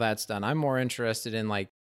cleanup and how that's done. I'm more interested in like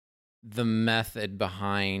the method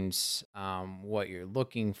behind what you're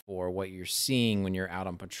looking for, what you're seeing when you're out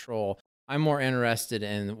on patrol. I'm more interested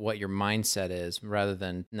in what your mindset is rather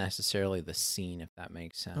than necessarily the scene, if that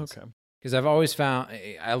makes sense. Okay. Because I've always found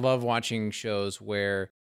I love watching shows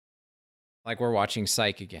where, like we're watching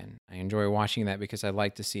Psych again. I enjoy watching that because I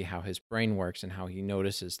like to see how his brain works and how he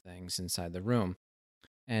notices things inside the room.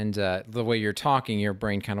 And the way you're talking, your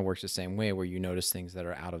brain kind of works the same way, where you notice things that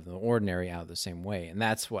are out of the ordinary out of the same way. And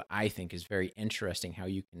that's what I think is very interesting, how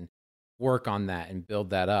you can work on that and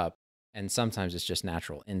build that up. And sometimes it's just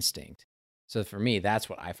natural instinct. So for me, that's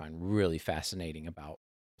what I find really fascinating about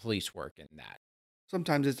police work and that.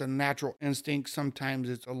 Sometimes it's a natural instinct. Sometimes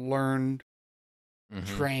it's a learned,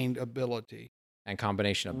 trained ability. And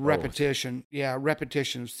combination of repetition. both. Yeah,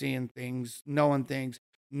 repetition of seeing things,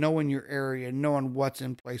 knowing your area, knowing what's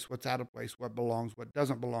in place, what's out of place, what belongs, what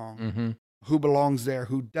doesn't belong, who belongs there,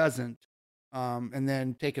 who doesn't. And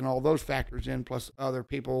then taking all those factors in, plus other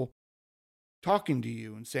people talking to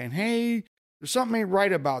you and saying, hey, there's something ain't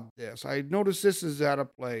right about this. I noticed this is out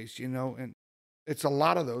of place, and it's a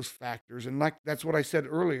lot of those factors. And like, that's what I said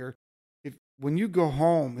earlier. When you go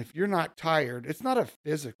home, if you're not tired, it's not a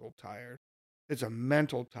physical tired, it's a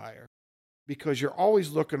mental tired, because you're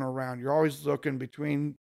always looking around. You're always looking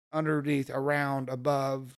between, underneath, around,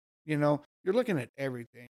 above, you're looking at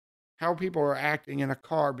everything. How people are acting in a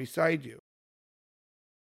car beside you.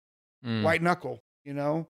 White knuckle,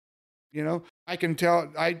 I can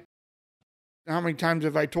tell. How many times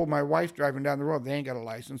have I told my wife driving down the road, they ain't got a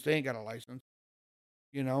license, because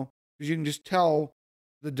you can just tell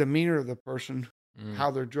the demeanor of the person,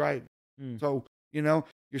 how they're driving. So, you're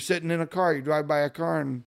sitting in a car, you drive by a car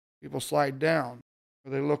and people slide down,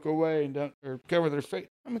 or they look away and don't, or cover their face.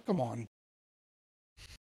 I mean, come on.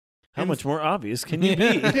 How much more obvious can you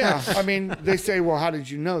be? Yeah, I mean, they say, well, how did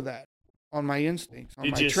you know that? On my instincts, on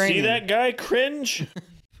Did my you training. see that guy cringe?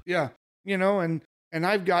 Yeah, and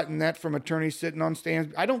I've gotten that from attorneys sitting on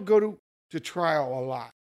stands. I don't go to trial a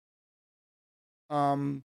lot.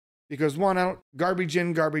 Because one, I don't, garbage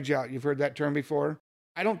in, garbage out. You've heard that term before.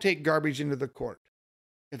 I don't take garbage into the court.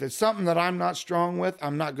 If it's something that I'm not strong with,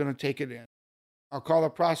 I'm not going to take it in. I'll call the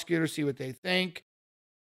prosecutor, see what they think.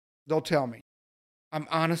 They'll tell me. I'm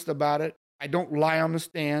honest about it. I don't lie on the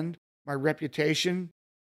stand. My reputation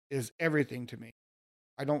is everything to me.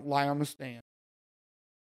 I don't lie on the stand.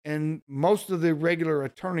 And most of the regular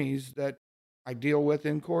attorneys that I deal with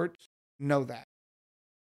in courts know that.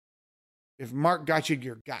 If Mark got you,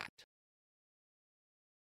 you're got.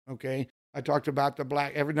 Okay? I talked about the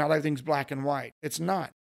black, not everything's black and white. It's not.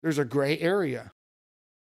 There's a gray area.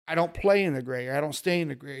 I don't play in the gray area. I don't stay in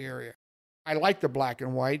the gray area. I like the black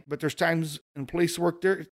and white, but there's times in police work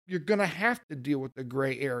there, you're going to have to deal with the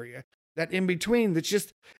gray area. That in between,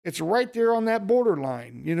 it's right there on that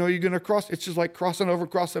borderline. You're going to cross, it's just like crossing over,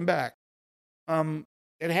 crossing back.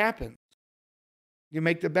 It happens. You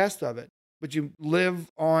make the best of it, but you live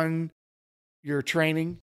on your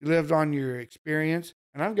training, you lived on your experience,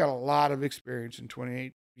 and I've got a lot of experience in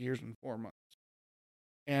 28 years and 4 months.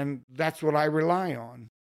 And that's what I rely on.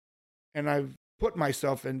 And I've put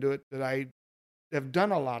myself into it that I have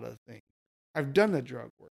done a lot of things. I've done the drug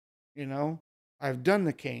work, I've done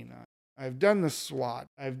the canine. I've done the SWAT.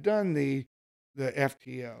 I've done the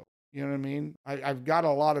FTO. You know what I mean? I've got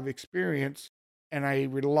a lot of experience, and I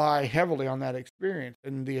rely heavily on that experience.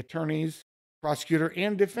 And the attorneys, prosecutor,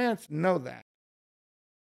 and defense know that.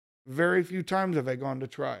 Very few times have I gone to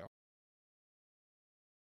trial.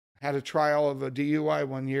 Had a trial of a DUI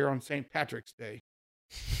one year on St. Patrick's Day.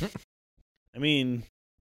 I mean,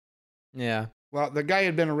 yeah. Well, the guy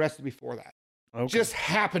had been arrested before that. Okay. Just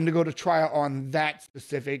happened to go to trial on that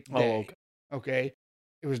specific day. Oh, Okay.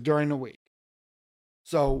 It was during the week.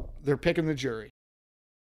 So they're picking the jury.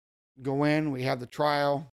 Go in, we have the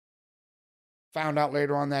trial. Found out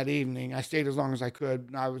later on that evening. I stayed as long as I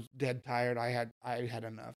could. I was dead tired. I had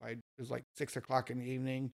enough. It was like 6:00 in the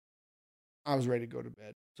evening. I was ready to go to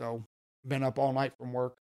bed. So been up all night from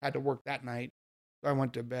work. Had to work that night. So I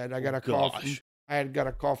went to bed. I got a call. I had got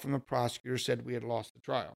a call from the prosecutor, said we had lost the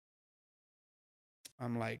trial.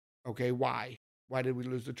 I'm like, okay, why? Why did we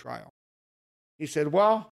lose the trial? He said,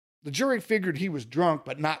 well, the jury figured he was drunk,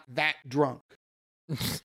 but not that drunk.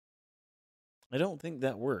 I don't think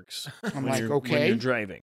that works. I'm when like, you're, okay. When you're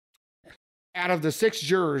driving. Out of the 6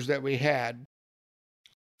 jurors that we had,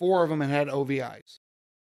 4 of them had OVIs.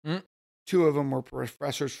 2 of them were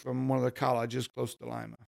professors from one of the colleges close to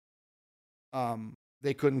Lima.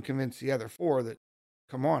 They couldn't convince the other 4 that,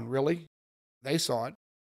 come on, really? They saw it.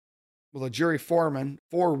 Well, the jury foreman,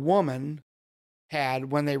 4-woman,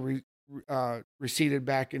 had, when they receded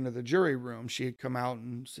back into the jury room, she had come out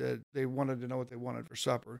and said they wanted to know what they wanted for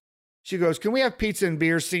supper. She goes, can we have pizza and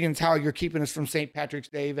beer, seeing as how you're keeping us from St. Patrick's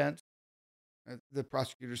Day events? The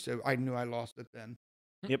prosecutor said, I knew I lost it then.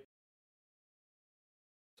 Yep.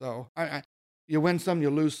 So you win some, you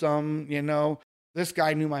lose some, This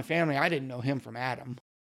guy knew my family. I didn't know him from Adam.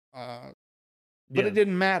 But it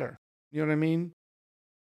didn't matter. You know what I mean?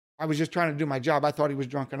 I was just trying to do my job. I thought he was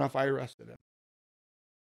drunk enough. I arrested him.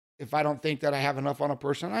 If I don't think that I have enough on a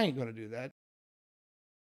person, I ain't going to do that.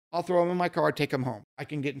 I'll throw him in my car, take him home. I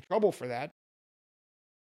can get in trouble for that.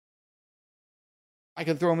 I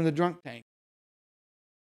can throw him in the drunk tank.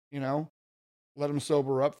 Let him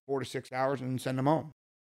sober up 4 to 6 hours and send him home.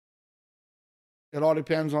 It all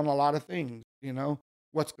depends on a lot of things,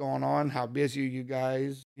 what's going on, how busy are you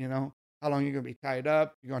guys, how long you're going to be tied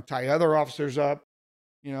up. You're going to tie other officers up,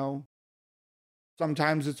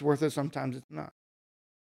 Sometimes it's worth it, sometimes it's not.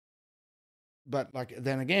 But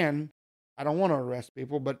then again, I don't want to arrest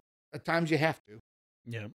people, but at times you have to.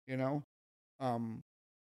 Yeah.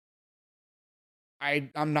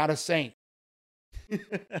 I'm not a saint.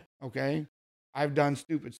 Okay. I've done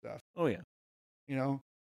stupid stuff, Oh yeah. you know,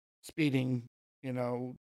 speeding, you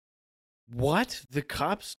know. What? The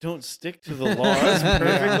cops don't stick to the laws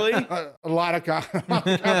perfectly? A lot of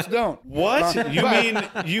cops don't. What? You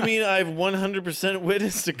But- mean I've 100%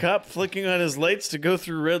 witnessed a cop flicking on his lights to go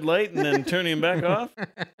through red light and then turning him back off?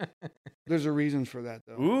 There's a reason for that,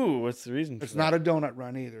 though. Ooh, what's the reason? It's for not a donut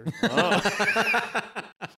run either. that?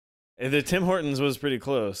 Oh. The Tim Hortons was pretty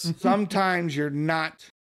close. Sometimes you're not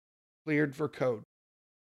cleared for code,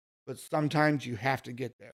 but sometimes you have to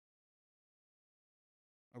get there.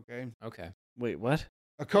 Okay. Okay. Wait, what?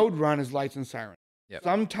 A code run is lights and sirens. Yep.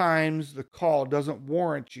 Sometimes the call doesn't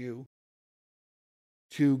warrant you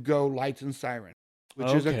to go lights and siren,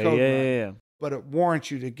 which is a Okay, code run, yeah. but it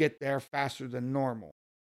warrants you to get there faster than normal.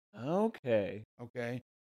 Okay. Okay.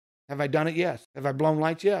 Have I done it? Yes. Have I blown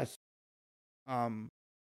lights? Yes. Have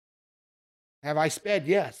I sped?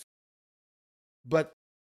 Yes. But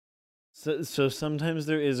So sometimes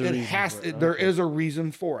there is a it reason has. for it. There Okay. is a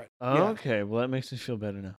reason for it. Yes. Okay, well that makes me feel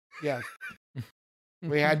better now. Yes.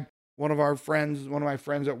 We had one of my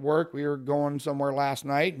friends at work. We were going somewhere last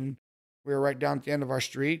night, and we were right down at the end of our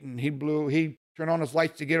street, and he turned on his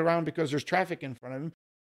lights to get around because there's traffic in front of him.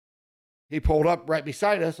 He pulled up right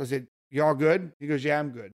beside us. I said, "You all good?" He goes, "Yeah,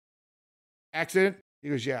 I'm good." Accident? He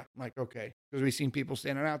goes, "Yeah." I'm like, "Okay," because we seen people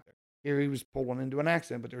standing out there. Here he was pulling into an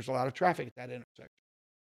accident, but there's a lot of traffic at that intersection.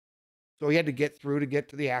 So he had to get through to get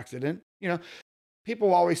to the accident. You know,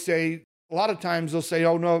 people always say, a lot of times they'll say,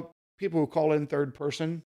 "Oh no," people who call in third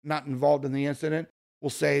person, not involved in the incident, will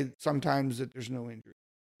say sometimes that there's no injury.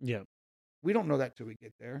 Yeah. We don't know that till we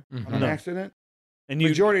get there on Mhm. an No. accident. And you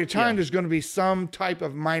Majority of the time, yeah. there's going to be some type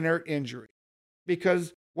of minor injury,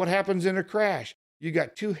 because what happens in a crash? You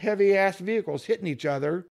got two heavy ass vehicles hitting each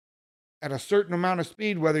other at a certain amount of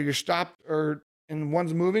speed, whether you're stopped or and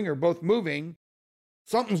one's moving or both moving,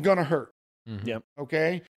 something's going to hurt. Mhm. Yep.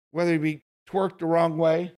 Okay. Whether you be twerked the wrong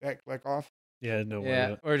way, that click off, Yeah, no Yeah,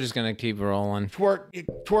 worry. we're just gonna keep rolling.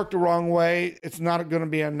 twerk the wrong way, it's not going to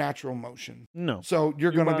be a natural motion. No. So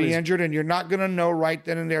you're Your going to be body's- injured, and you're not going to know right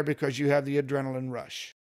then and there because you have the adrenaline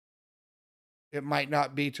rush. It might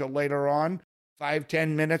not be till later on, 5,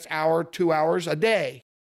 10 minutes, hour, 2 hours, a day.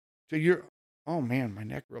 So you're, oh man, my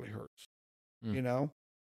neck really hurts. Mm. You know,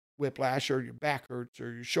 whiplash, or your back hurts,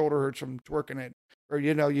 or your shoulder hurts from twerking it, or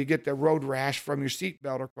you know, you get the road rash from your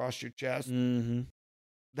seatbelt across your chest. Mm-hmm.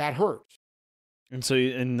 That hurts. And so,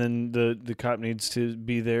 and then the cop needs to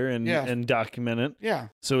be there and Yes. and document it, Yeah.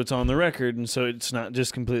 so it's on the record, and so it's not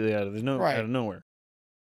just completely out of Right. out of nowhere.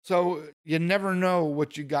 So you never know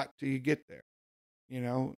what you got till you get there, you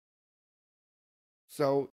know.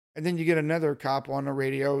 So, and then you get another cop on the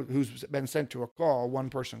radio who's been sent to a call, one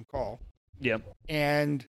person call, Yep.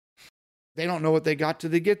 and they don't know what they got till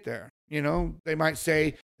they get there. You know, they might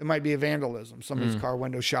say it might be a vandalism, somebody's car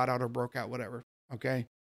window shot out or broke out, whatever. Okay,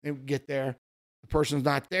 they get there, the person's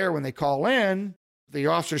not there when they call in. The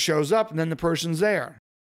officer shows up, and then the person's there.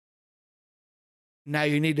 Now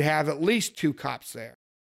you need to have at least 2 cops there.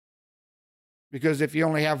 Because if you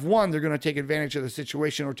only have one, they're going to take advantage of the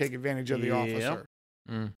situation or take advantage of the Yep. officer.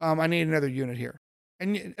 Mm. I need another unit here.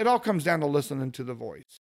 And it all comes down to listening to the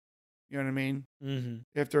voice. You know what I mean? Mm-hmm.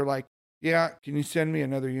 If they're like, "Yeah, can you send me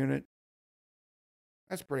another unit?"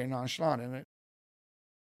 That's pretty nonchalant, isn't it?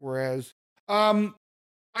 Whereas, I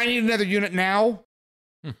need another unit now.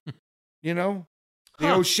 You know, the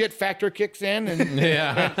Huh. oh shit factor kicks in, and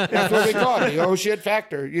Yeah. that's what they call it, the oh shit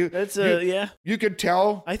factor. That's you yeah. could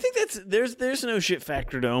tell I think there's no shit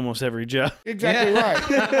factor to almost every job. exactly right.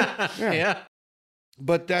 Yeah. Yeah.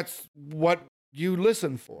 But that's what you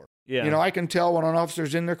listen for. Yeah. You know, I can tell when an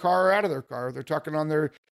officer's in their car or out of their car. They're talking on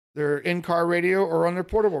their in-car radio or on their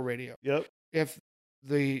portable radio. Yep. If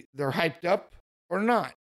they're hyped up or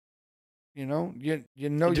not. You know, you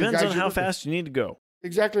know, It you depends guys on are how looking. fast you need to go.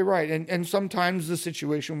 Exactly right. And sometimes the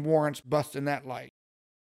situation warrants busting that light.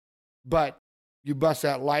 But you bust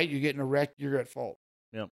that light, you get in a wreck, you're at fault.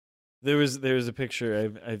 There was a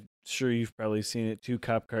picture. I'm sure you've probably seen it. 2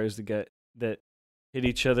 cop cars that hit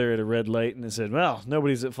each other at a red light, and it said, "Well,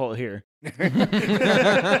 nobody's at fault here."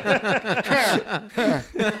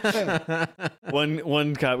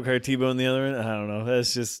 One cop car T-bone the other one. I don't know.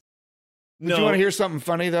 That's just But you want to hear something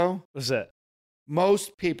funny though? What's that?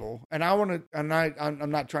 Most people, and I'm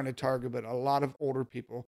not trying to target, but a lot of older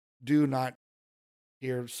people do not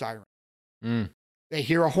hear siren. Mm. They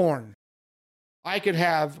hear a horn. I could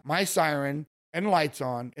have my siren and lights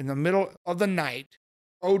on in the middle of the night,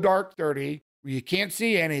 dark 30, where you can't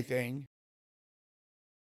see anything.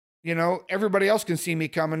 You know, everybody else can see me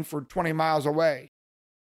coming for 20 miles away.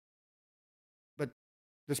 But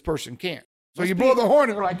this person can't. So you blow the horn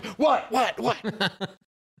and they're like, what?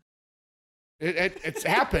 It's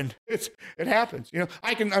happened. It happens. You know,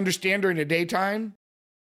 I can understand during the daytime.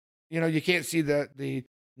 You know, you can't see the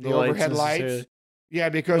overhead lights. Yeah,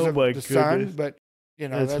 because of the sun. But you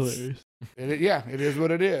know, that's it is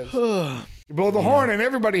what it is. You blow the horn and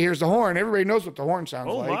everybody hears the horn. Everybody knows what the horn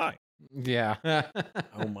sounds like. My. Yeah.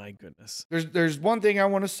 Oh my goodness. There's one thing I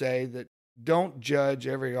want to say, that don't judge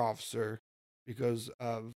every officer because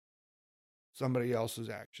of somebody else's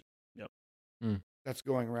action. Yep. That's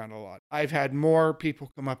going around a lot. I've had more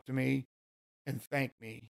people come up to me and thank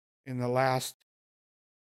me in the last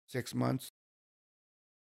 6 months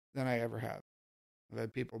than I ever have. I've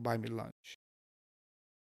had people buy me lunch.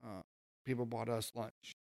 People bought us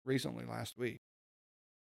lunch recently last week.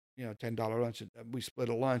 You know, $10 lunch. We split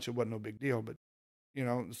a lunch. It wasn't no big deal, but, you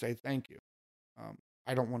know, say thank you.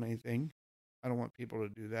 I don't want anything. I don't want people to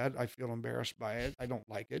do that. I feel embarrassed by it. I don't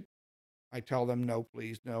like it. I tell them, no,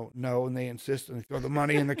 please, no, and they insist, and they throw the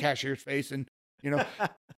money in the cashier's face, and, you know,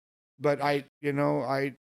 but I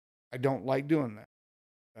don't like doing that.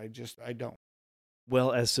 I don't.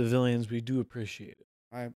 Well, as civilians, we do appreciate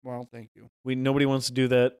it. Well, thank you. Nobody wants to do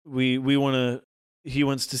that. We want to. He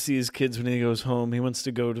wants to see his kids when he goes home. He wants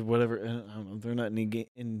to go to whatever. I don't know. They're not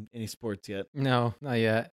in any sports yet. No, not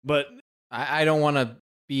yet. But I don't want to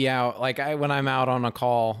be out. Like when I'm out on a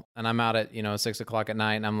call and I'm out at 6:00 at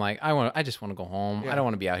night, and I'm like, I just want to go home. Yeah. I don't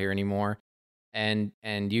want to be out here anymore. And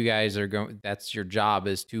you guys are going. That's your job,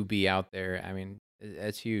 is to be out there. I mean,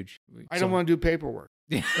 it's huge. I don't want to do paperwork.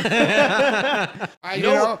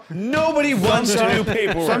 Nobody wants to do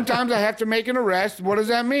paperwork. Sometimes I have to make an arrest. What does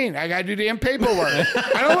that mean? I got to do damn paperwork.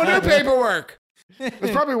 I don't want to do paperwork.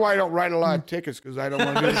 That's probably why I don't write a lot of tickets, because I don't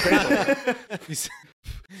want to do the paperwork.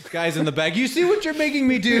 Guys in the back, you see what you're making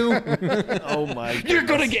me do? Oh my goodness. You're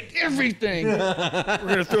going to get everything. We're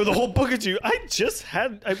going to throw the whole book at you.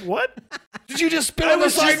 What? Did you just spit on the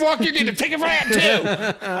sidewalk? You need to take it for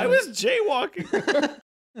that too. I was jaywalking.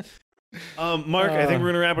 Mark, I think we're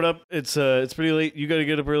gonna wrap it up. It's pretty late. You gotta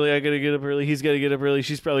get up early. I gotta get up early. He's gotta get up early.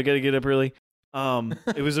 She's probably gotta get up early.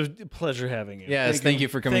 It was a pleasure having you. Yes, thank you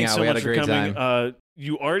for coming Thanks out. so We had a much for great coming. time.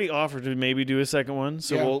 You already offered to maybe do a second one,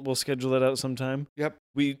 so Yeah. we'll schedule that out sometime. Yep.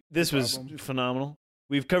 This was phenomenal.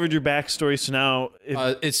 We've covered your backstory, so now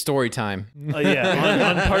It's story time.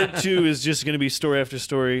 on part 2 is just gonna be story after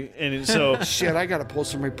story, and so Shit, I got to pull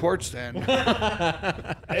some reports then.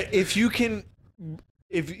 if you can.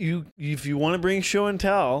 If you want to bring show and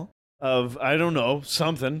tell of, I don't know,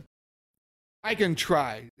 something, I can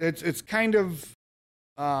try. It's kind of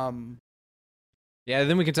Yeah,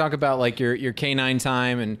 then we can talk about like your canine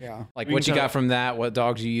time and yeah. like We what can you talk- got from that, what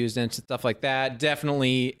dogs you used and stuff like that.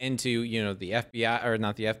 Definitely into, the FBI, or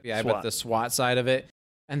not the FBI, but SWAT. the SWAT side of it.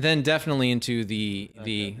 And then definitely into the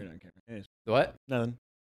what? Nothing.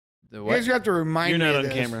 The You what? guys have to remind You're me not of on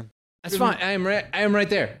this, camera. That's fine. I am right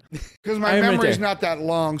there. because my I am right memory's there. not that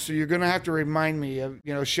long, so you're gonna have to remind me of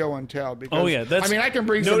show and tell. Because, Oh yeah, that's. I mean, I can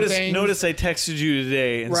bring some things. Notice I texted you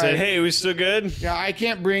today and said, Right. "Hey, we still good?" Yeah, I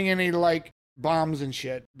can't bring any like bombs and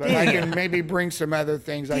shit, but I can maybe bring some other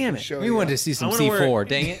things I Damn can it. show We you. wanted to see some I wanna C4.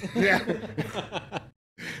 Dang it. Yeah.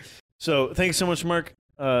 So thanks so much, Mark,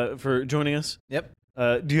 for joining us. Yep.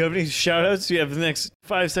 Do you have any shout outs? You have the next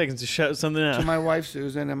 5 seconds to shout something To out. my wife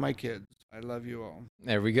Susan and my kids. I love you all.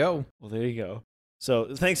 There we go. Well, there you go.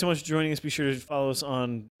 So thanks so much for joining us. Be sure to follow us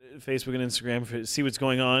on Facebook and Instagram to see what's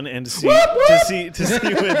going on and to see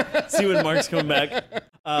when Mark's coming back.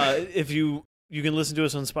 If you can listen to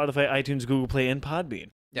us on Spotify, iTunes, Google Play, and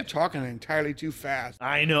Podbean. You're talking entirely too fast.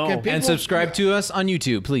 I know. Can people- And subscribe to us on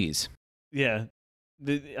YouTube, please. Yeah.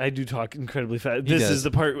 I do talk incredibly fast. He This does. is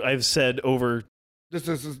the part I've said over. This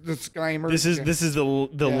is a disclaimer. This is the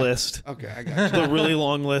Yeah. list. Okay, I got you. The really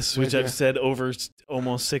long list, which With ya. I've said over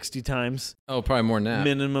almost 60 times Oh, probably more than that.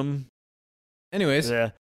 minimum. Anyways,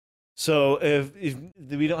 Yeah. So if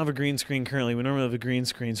we don't have a green screen currently, we normally have a green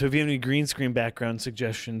screen. So if you have any green screen background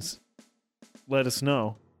suggestions, let us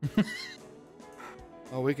know.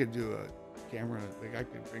 Oh, we could do a camera. Like I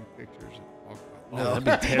could bring pictures and talk about. No,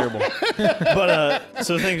 that'd be terrible. But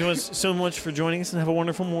so thanks so much for joining us, and have a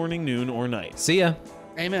wonderful morning, noon, or night. see ya.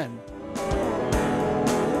 Amen.